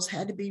Black girls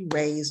had to be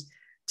raised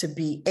to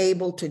be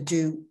able to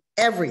do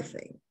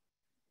everything.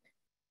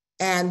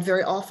 And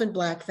very often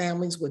Black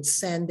families would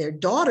send their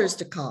daughters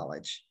to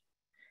college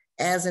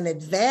as an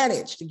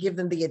advantage, to give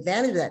them the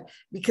advantage of that,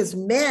 because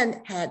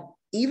men had,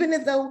 even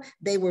though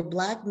they were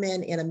Black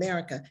men in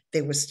America,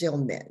 they were still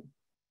men.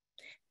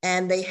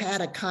 And they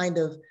had a kind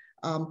of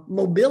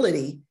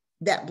mobility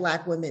that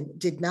Black women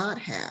did not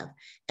have.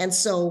 And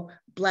so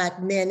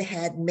Black men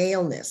had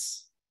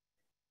maleness,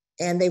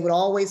 and they would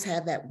always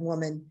have that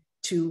woman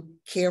to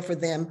care for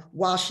them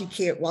while she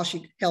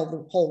held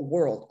the whole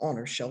world on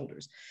her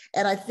shoulders.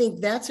 And I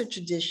think that's a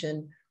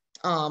tradition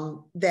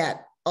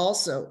that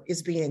also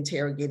is being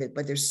interrogated,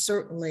 but there's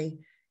certainly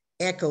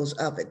echoes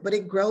of it. But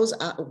it grows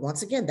out,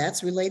 once again,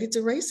 that's related to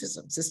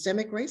racism,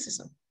 systemic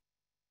racism.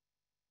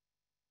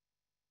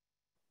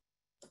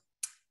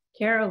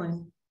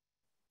 Carolyn.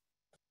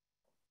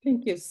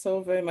 Thank you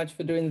so very much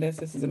for doing this.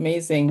 This is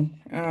amazing.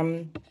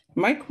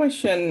 My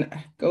question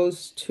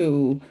goes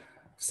to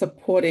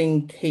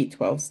supporting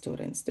K-12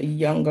 students, the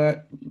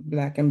younger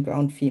Black and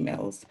brown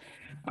females.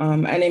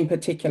 And in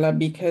particular,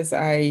 because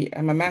I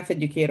am a math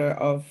educator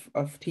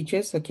of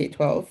teachers, so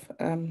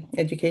K-12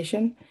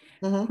 education,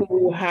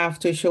 who have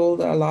to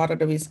shoulder a lot of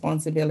the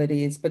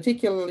responsibilities,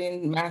 particularly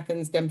in math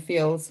and STEM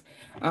fields,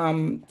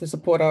 to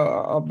support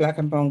our Black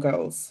and brown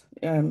girls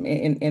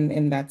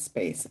in that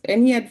space.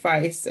 Any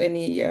advice,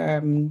 any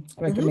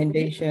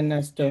recommendation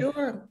as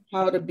to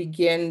how to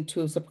begin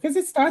to, because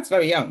it starts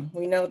very young.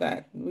 We know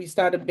that. We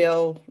start to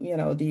build,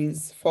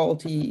 these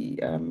faulty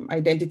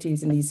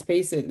identities in these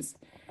spaces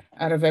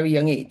at a very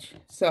young age.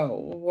 So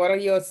what are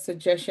your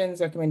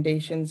suggestions,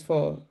 recommendations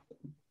for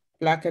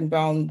Black and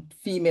brown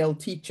female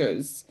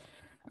teachers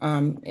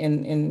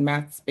in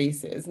math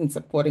spaces and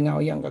supporting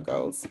our younger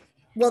girls?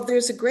 Well,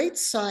 there's a great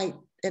site,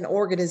 an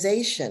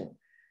organization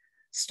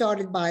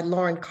started by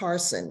Lauren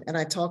Carson, and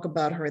I talk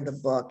about her in the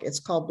book. It's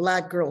called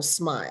Black Girls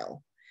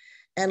Smile.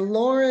 And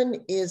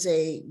Lauren is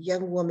a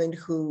young woman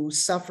who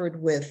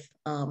suffered with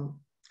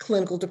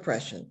clinical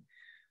depression,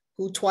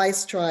 who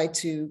twice tried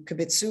to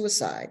commit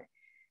suicide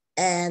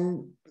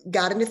and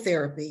got into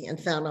therapy and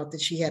found out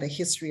that she had a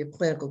history of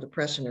clinical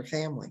depression in her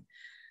family.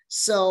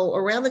 So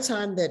around the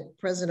time that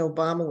President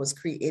Obama was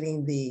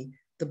creating the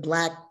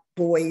Black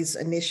Boys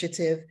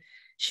Initiative,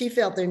 she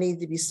felt there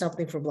needed to be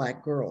something for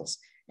Black girls.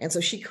 And so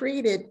she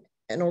created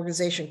an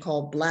organization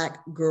called Black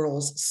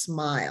Girls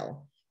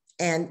Smile.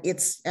 And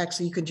it's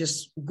actually, you can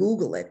just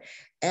Google it.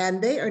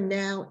 And they are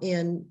now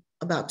in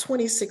about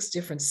 26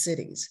 different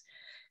cities.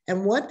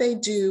 And what they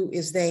do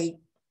is they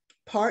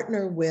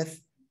partner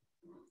with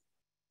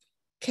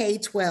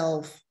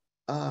K-12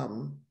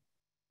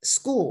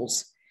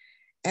 schools,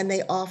 and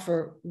they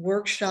offer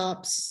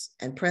workshops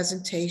and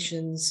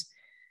presentations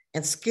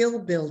and skill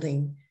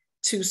building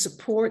to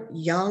support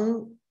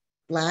young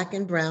Black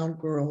and brown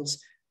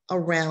girls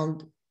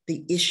around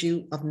the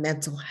issue of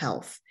mental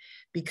health,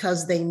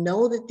 because they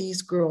know that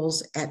these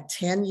girls at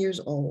 10 years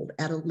old,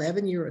 at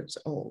 11 years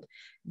old,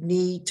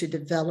 need to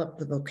develop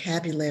the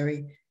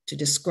vocabulary to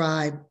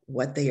describe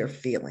what they are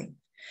feeling.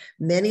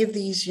 Many of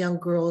these young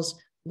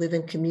girls live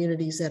in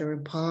communities that are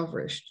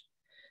impoverished,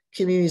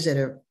 communities that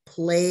are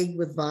plagued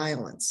with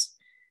violence.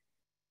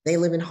 They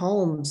live in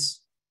homes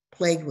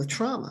plagued with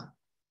trauma,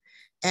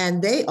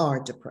 and they are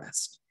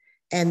depressed,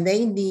 and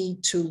they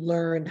need to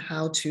learn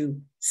how to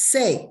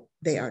say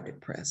they are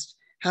depressed,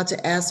 how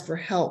to ask for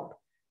help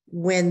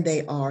when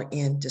they are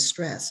in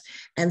distress.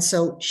 And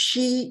so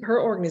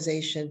her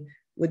organization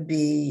would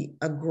be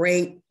a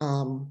great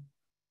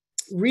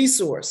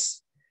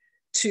resource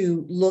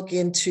to look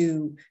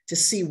into, to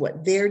see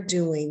what they're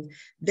doing.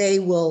 They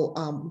will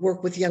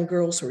work with young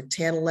girls who are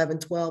 10, 11,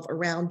 12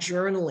 around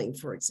journaling,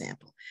 for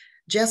example.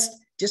 Just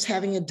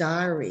having a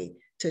diary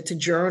to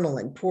journal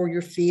and pour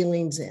your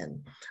feelings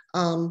in.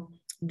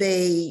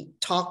 They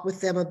talk with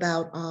them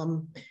about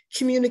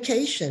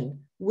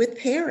communication with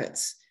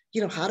parents,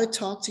 you know, how to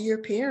talk to your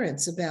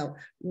parents about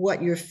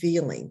what you're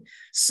feeling.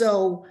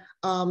 So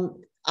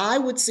I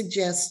would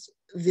suggest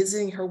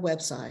visiting her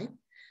website.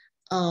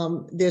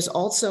 There's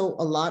also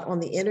a lot on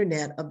the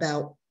internet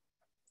about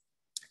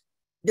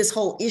this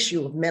whole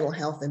issue of mental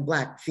health in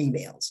Black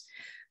females.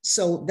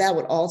 So that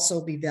would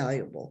also be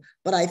valuable.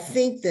 But I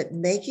think that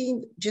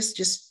making,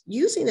 just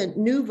using a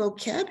new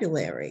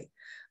vocabulary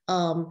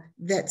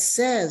that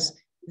says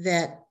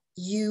that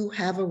you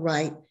have a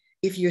right,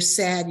 if you're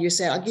sad, you're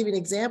sad. I'll give you an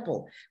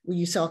example. When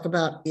you talk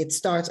about it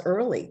starts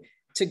early,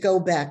 to go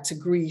back to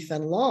grief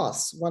and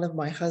loss. One of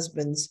my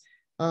husband's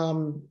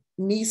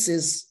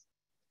nieces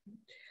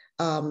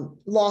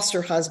lost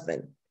her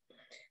husband,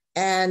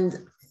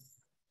 and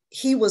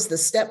he was the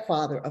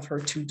stepfather of her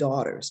two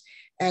daughters.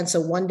 And so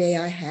one day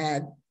I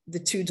had the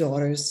two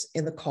daughters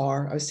in the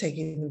car. I was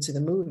taking them to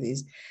the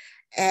movies,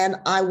 and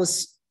I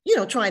was, you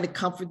know, trying to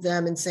comfort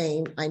them and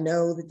saying, I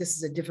know that this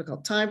is a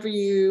difficult time for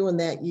you and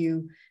that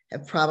you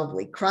have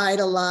probably cried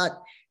a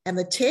lot. And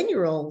the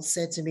 10-year-old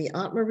said to me,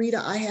 Aunt Marita,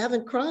 I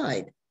haven't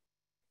cried.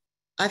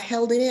 I've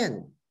held it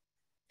in.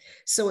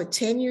 So at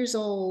 10 years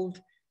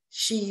old,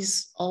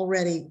 she's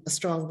already a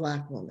strong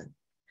Black woman.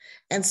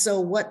 And so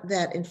what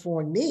that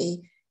informed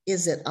me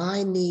is that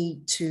I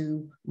need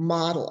to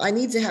model, I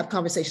need to have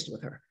conversations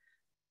with her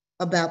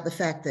about the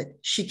fact that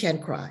she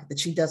can cry, that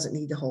she doesn't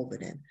need to hold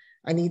it in.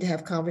 I need to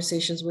have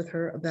conversations with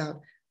her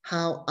about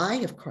how I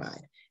have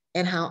cried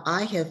and how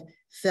I have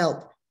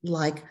felt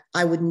like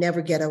I would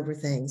never get over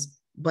things,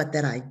 but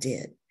that I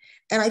did.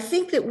 And I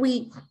think that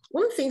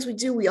one of the things we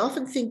do, we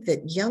often think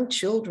that young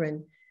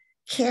children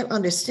can't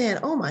understand.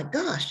 Oh my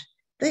gosh,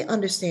 they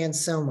understand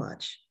so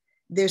much.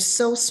 They're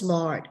so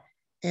smart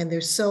and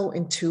they're so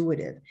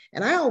intuitive.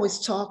 And I always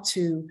talk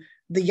to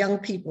the young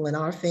people in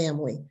our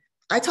family.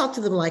 I talk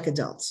to them like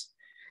adults,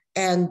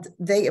 and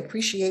they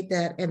appreciate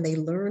that and they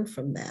learn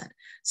from that.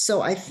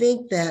 So I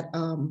think that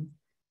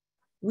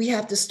we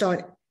have to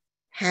start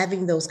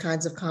having those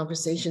kinds of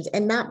conversations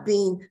and not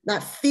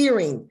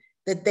fearing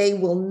that they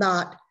will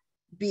not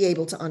be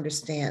able to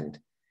understand.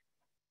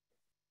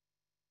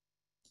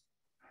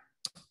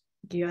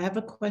 I have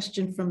a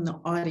question from the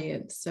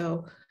audience.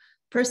 So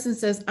person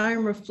says, I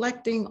am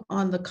reflecting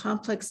on the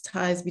complex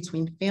ties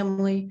between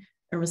family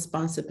and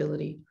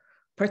responsibility,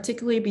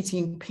 particularly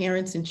between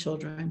parents and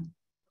children.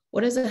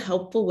 What is a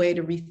helpful way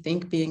to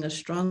rethink being a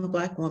strong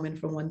Black woman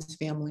for one's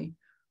family,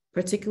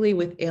 particularly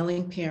with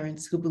ailing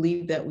parents who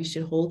believe that we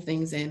should hold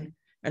things in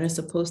and are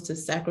supposed to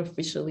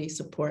sacrificially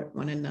support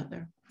one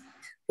another?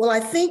 Well, I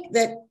think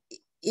that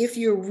if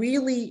you're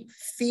really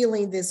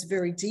feeling this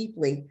very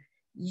deeply,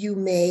 you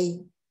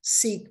may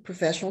seek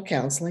professional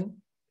counseling.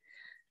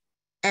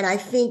 And I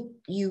think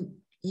you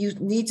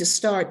need to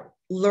start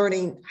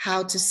learning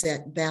how to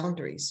set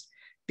boundaries,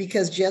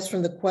 because just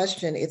from the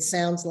question, it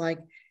sounds like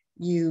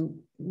you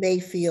may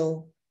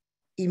feel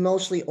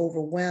emotionally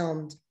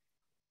overwhelmed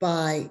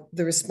by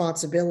the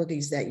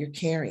responsibilities that you're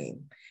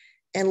carrying.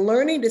 And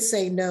learning to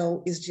say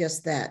no is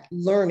just that,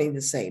 learning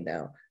to say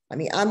no. I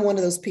mean, I'm one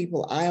of those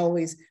people, I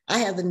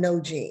have the no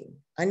gene.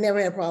 I never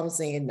had a problem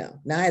saying no.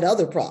 Now I had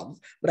other problems,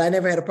 but I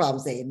never had a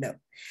problem saying no.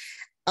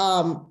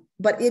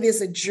 But it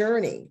is a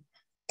journey.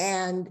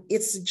 And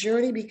it's a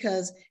journey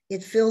because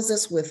it fills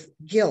us with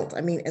guilt. I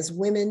mean, as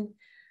women,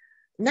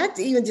 not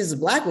even just as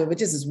Black women, but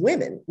just as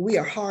women, we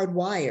are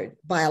hardwired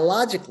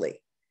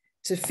biologically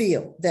to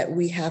feel that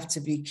we have to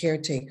be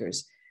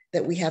caretakers,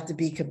 that we have to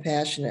be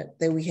compassionate,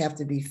 that we have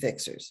to be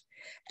fixers.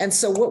 And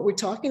so what we're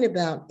talking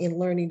about in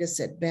learning to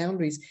set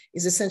boundaries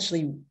is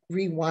essentially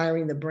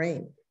rewiring the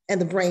brain. And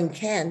the brain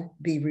can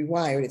be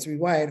rewired. It's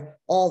rewired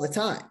all the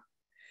time.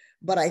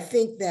 But I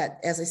think that,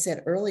 as I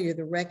said earlier,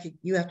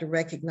 you have to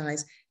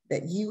recognize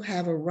that you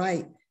have a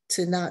right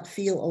to not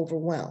feel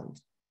overwhelmed.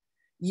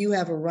 You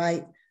have a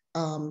right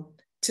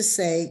to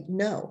say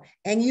no.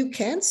 And you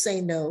can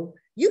say no.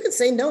 You can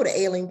say no to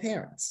ailing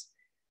parents.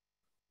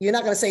 You're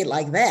not going to say it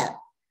like that,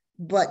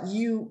 but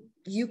you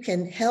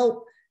can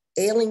help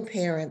ailing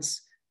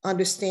parents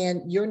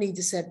understand your need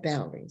to set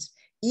boundaries,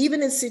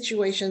 even in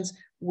situations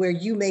where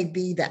you may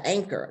be the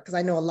anchor. Because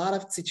I know a lot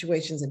of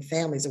situations in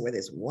families where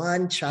there's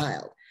one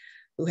child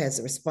who has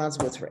the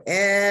responsibility for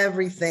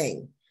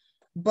everything,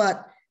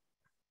 but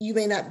you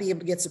may not be able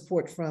to get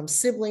support from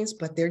siblings,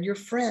 but they're your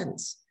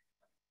friends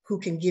who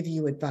can give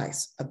you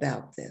advice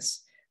about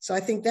this. So I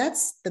think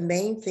that's the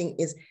main thing,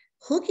 is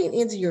hooking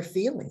into your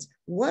feelings.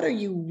 What are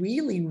you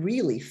really,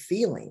 really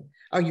feeling?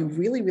 Are you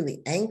really,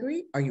 really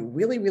angry? Are you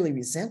really, really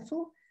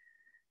resentful?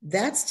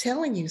 That's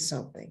telling you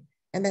something.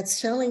 And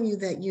that's telling you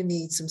that you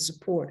need some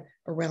support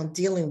around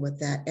dealing with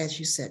that as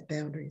you set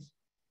boundaries.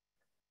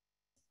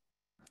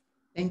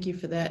 Thank you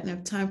for that. And I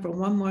have time for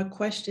one more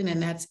question,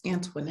 and that's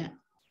Antoinette.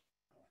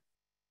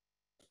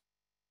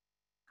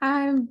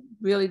 I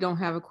really don't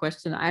have a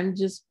question. I'm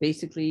just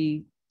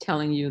basically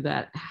telling you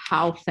that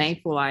how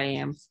thankful I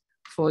am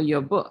for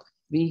your book,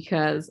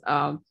 because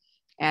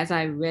as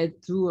I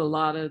read through a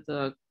lot of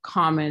the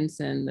comments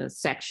and the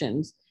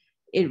sections,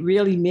 it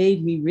really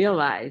made me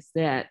realize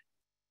that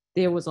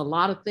there was a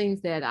lot of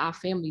things that our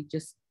family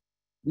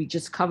we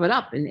just covered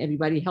up, and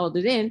everybody held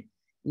it in.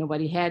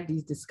 Nobody had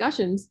these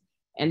discussions.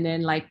 And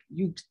then like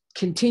you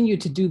continue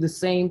to do the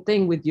same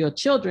thing with your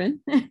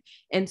children.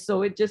 And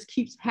so it just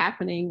keeps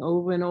happening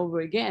over and over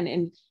again.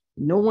 And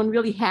no one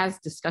really has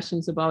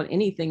discussions about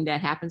anything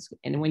that happens.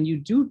 And when you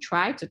do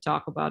try to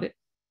talk about it,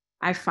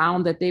 I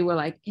found that they were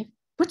like,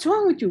 what's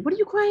wrong with you? What are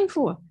you crying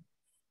for?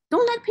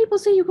 Don't let people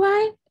see you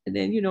crying. And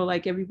then,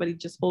 like everybody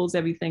just holds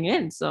everything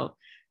in. So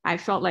I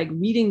felt like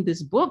reading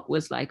this book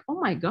was like, oh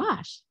my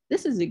gosh,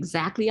 this is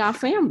exactly our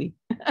family.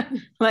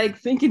 Like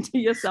thinking to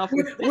yourself,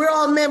 we're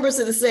all members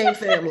of the same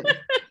family.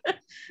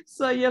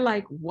 So you're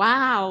like,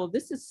 wow,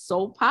 this is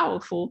so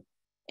powerful.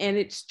 And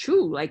it's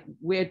true. Like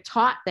we're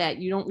taught that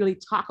you don't really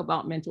talk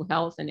about mental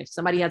health. And if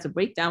somebody has a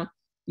breakdown,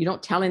 you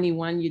don't tell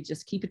anyone, you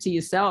just keep it to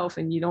yourself,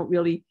 and you don't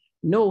really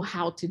know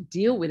how to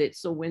deal with it.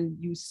 So when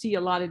you see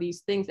a lot of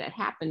these things that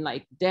happen,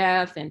 like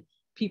death and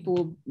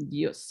people,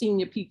 your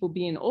senior people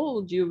being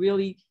old, you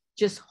really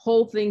just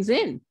hold things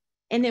in.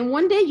 And then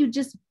one day you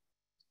just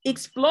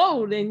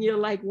explode and you're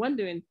like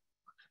wondering,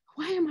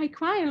 why am I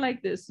crying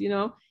like this?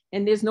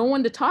 And there's no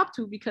one to talk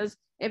to, because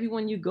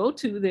everyone you go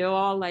to, they're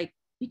all like,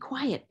 be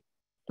quiet.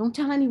 Don't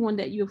tell anyone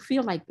that you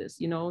feel like this.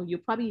 You'll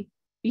probably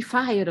be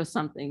fired or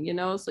something,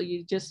 So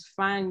you just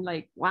find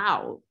like,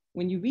 wow,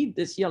 when you read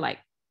this, you're like,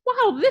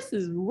 wow, this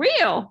is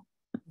real.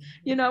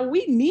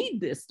 We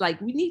need this. Like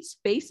we need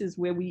spaces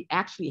where we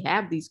actually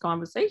have these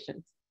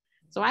conversations.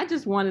 So I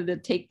just wanted to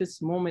take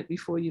this moment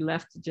before you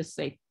left to just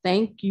say,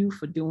 thank you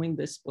for doing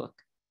this book.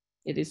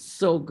 It is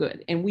so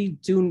good. And we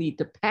do need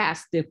to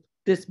pass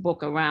this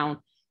book around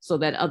so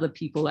that other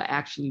people are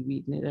actually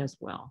reading it as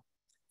well.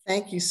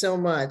 Thank you so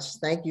much.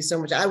 Thank you so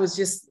much. I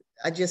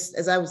just,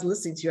 as I was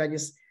listening to you, I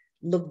just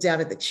looked down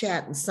at the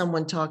chat and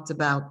someone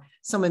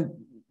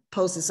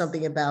posted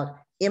something about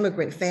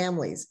immigrant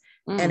families.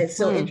 And it's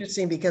so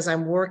interesting because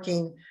I'm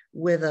working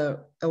with a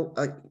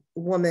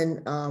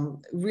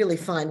woman, really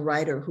fine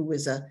writer, who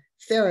is a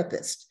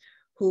therapist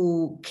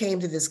who came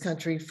to this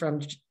country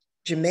from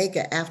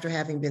Jamaica after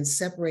having been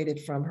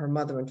separated from her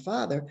mother and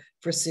father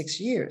for 6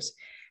 years.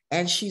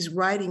 And she's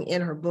writing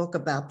in her book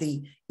about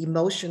the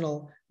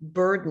emotional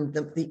burden,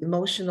 the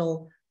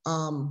emotional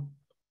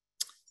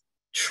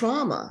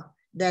trauma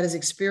that is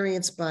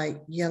experienced by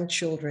young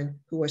children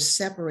who are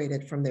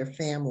separated from their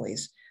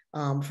families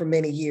for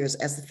many years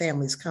as the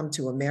families come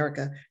to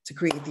America to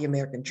create the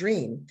American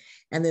dream.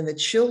 And then the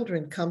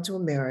children come to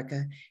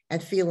America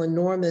and feel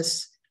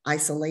enormous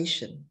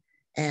isolation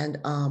and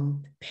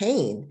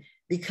pain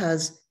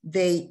because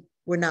they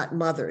were not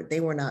mothered, they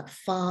were not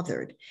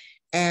fathered.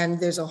 And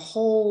there's a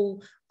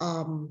whole,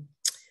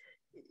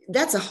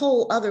 that's a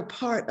whole other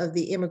part of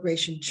the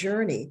immigration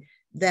journey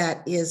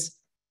that is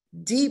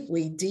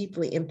deeply,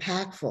 deeply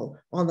impactful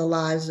on the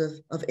lives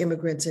of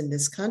immigrants in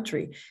this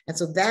country. And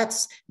so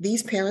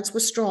these parents were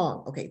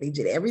strong. Okay, they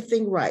did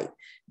everything right.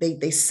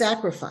 They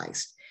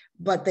sacrificed,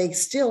 but they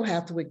still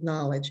have to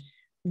acknowledge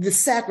the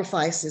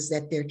sacrifices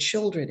that their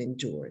children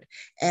endured.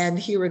 And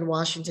here in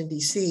Washington,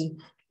 D.C.,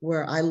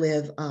 where I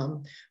live,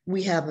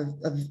 we have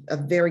a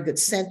very good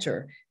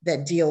center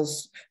that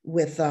deals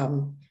with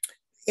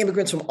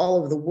immigrants from all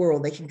over the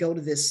world. They can go to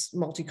this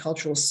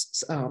multicultural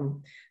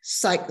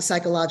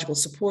psychological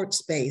support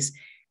space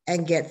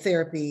and get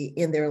therapy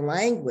in their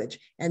language.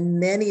 And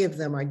many of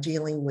them are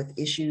dealing with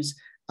issues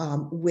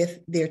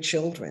with their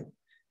children,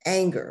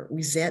 anger,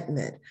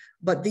 resentment.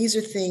 But these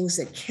are things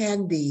that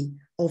can be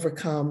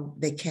overcome,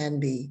 they can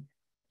be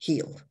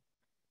healed.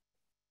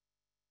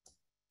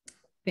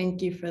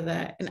 Thank you for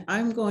that. And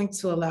I'm going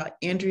to allow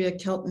Andrea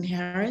Kelton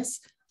Harris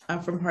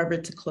from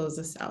Harvard to close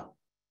us out.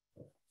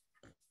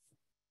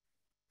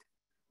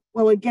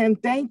 Well, again,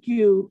 thank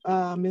you,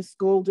 Ms.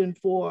 Golden,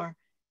 for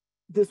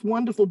this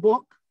wonderful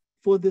book,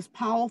 for this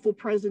powerful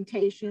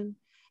presentation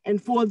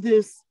and for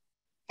this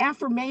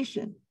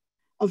affirmation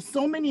of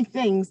so many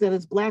things that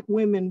as Black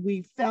women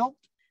we felt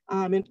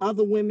and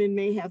other women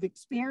may have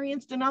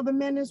experienced and other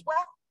men as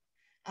well.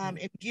 And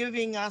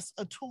giving us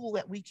a tool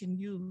that we can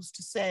use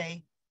to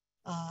say,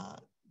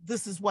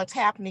 this is what's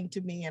happening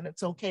to me, and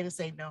it's okay to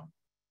say no.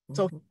 It's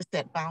okay to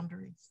set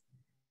boundaries.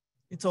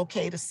 It's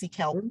okay to seek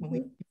help when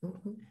we,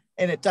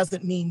 and it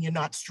doesn't mean you're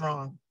not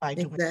strong by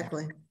doing that.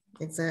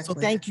 Exactly. So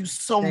thank you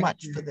so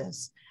much for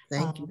this.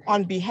 Thank you.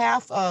 On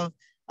behalf of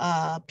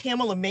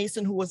Pamela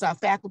Mason, who was our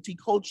faculty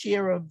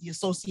co-chair of the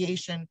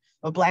Association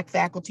of Black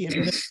Faculty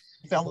and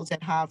Fellows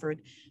at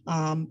Harvard,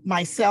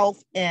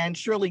 myself and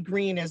Shirley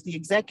Green as the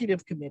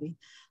executive committee,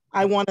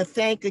 I want to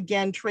thank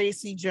again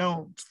Tracy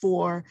Jones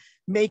for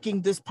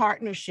making this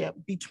partnership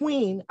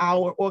between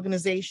our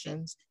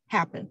organizations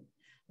happen.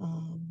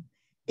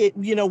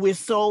 We're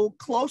so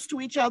close to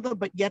each other,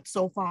 but yet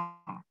so far.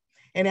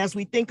 And as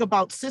we think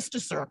about sister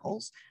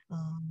circles,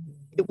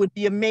 it would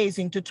be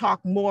amazing to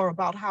talk more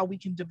about how we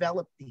can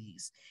develop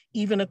these,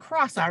 even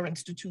across our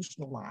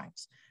institutional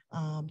lives,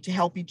 to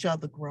help each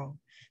other grow.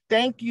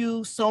 Thank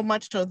you so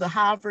much to the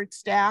Harvard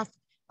staff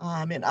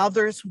and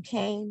others who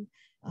came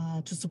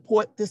to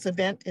support this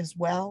event as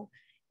well.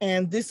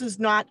 And this is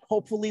not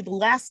hopefully the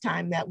last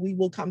time that we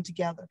will come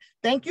together.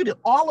 Thank you to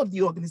all of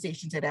the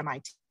organizations at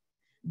MIT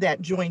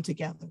that joined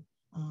together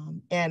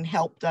and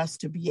helped us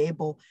to be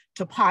able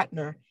to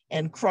partner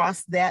and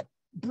cross that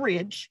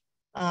bridge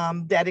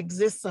that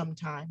exists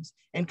sometimes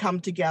and come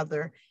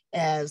together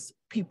as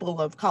people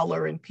of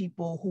color and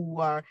people who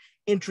are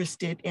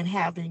interested in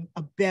having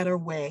a better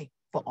way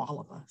for all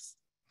of us.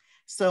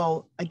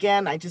 So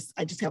again, I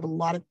just have a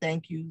lot of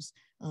thank yous,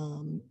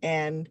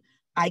 and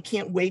I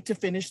can't wait to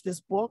finish this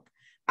book.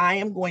 I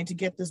am going to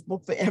get this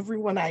book for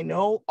everyone I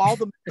know. All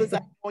the mothers I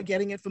know are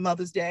getting it for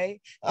Mother's Day.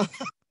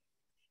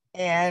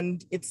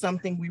 And it's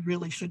something we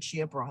really should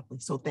share broadly.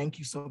 So thank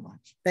you so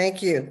much.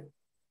 Thank you.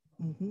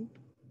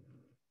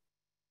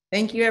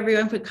 Thank you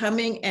everyone for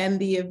coming, and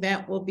the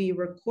event will be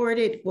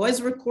recorded,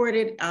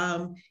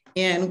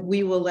 and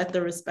we will let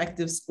the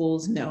respective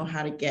schools know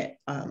how to get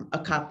a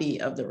copy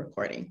of the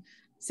recording.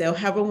 So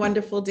have a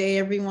wonderful day,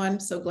 everyone.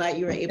 So glad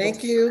you were able to.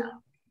 Thank you.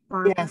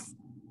 Yes.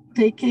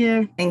 Take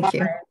care. Thank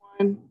you.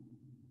 Everyone.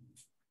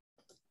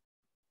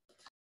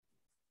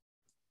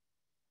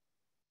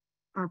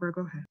 Barbara,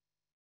 go ahead.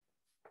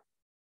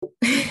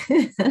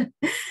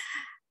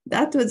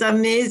 That was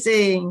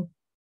amazing.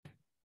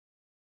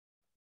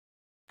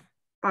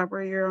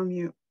 Barbara, you're on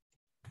mute.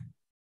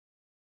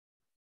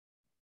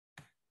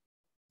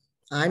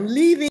 I'm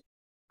leaving.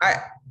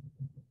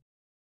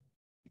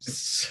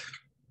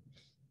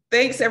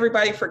 Thanks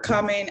everybody for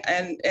coming,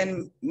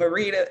 and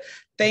Marita,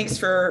 thanks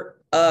for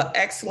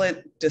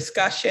excellent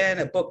discussion,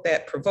 a book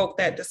that provoked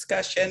that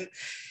discussion.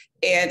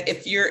 And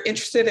if you're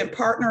interested in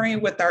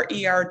partnering with our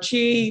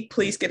ERG,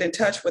 please get in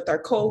touch with our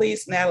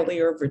colleagues,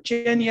 Natalie or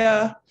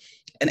Virginia,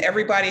 and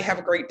everybody have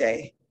a great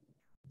day.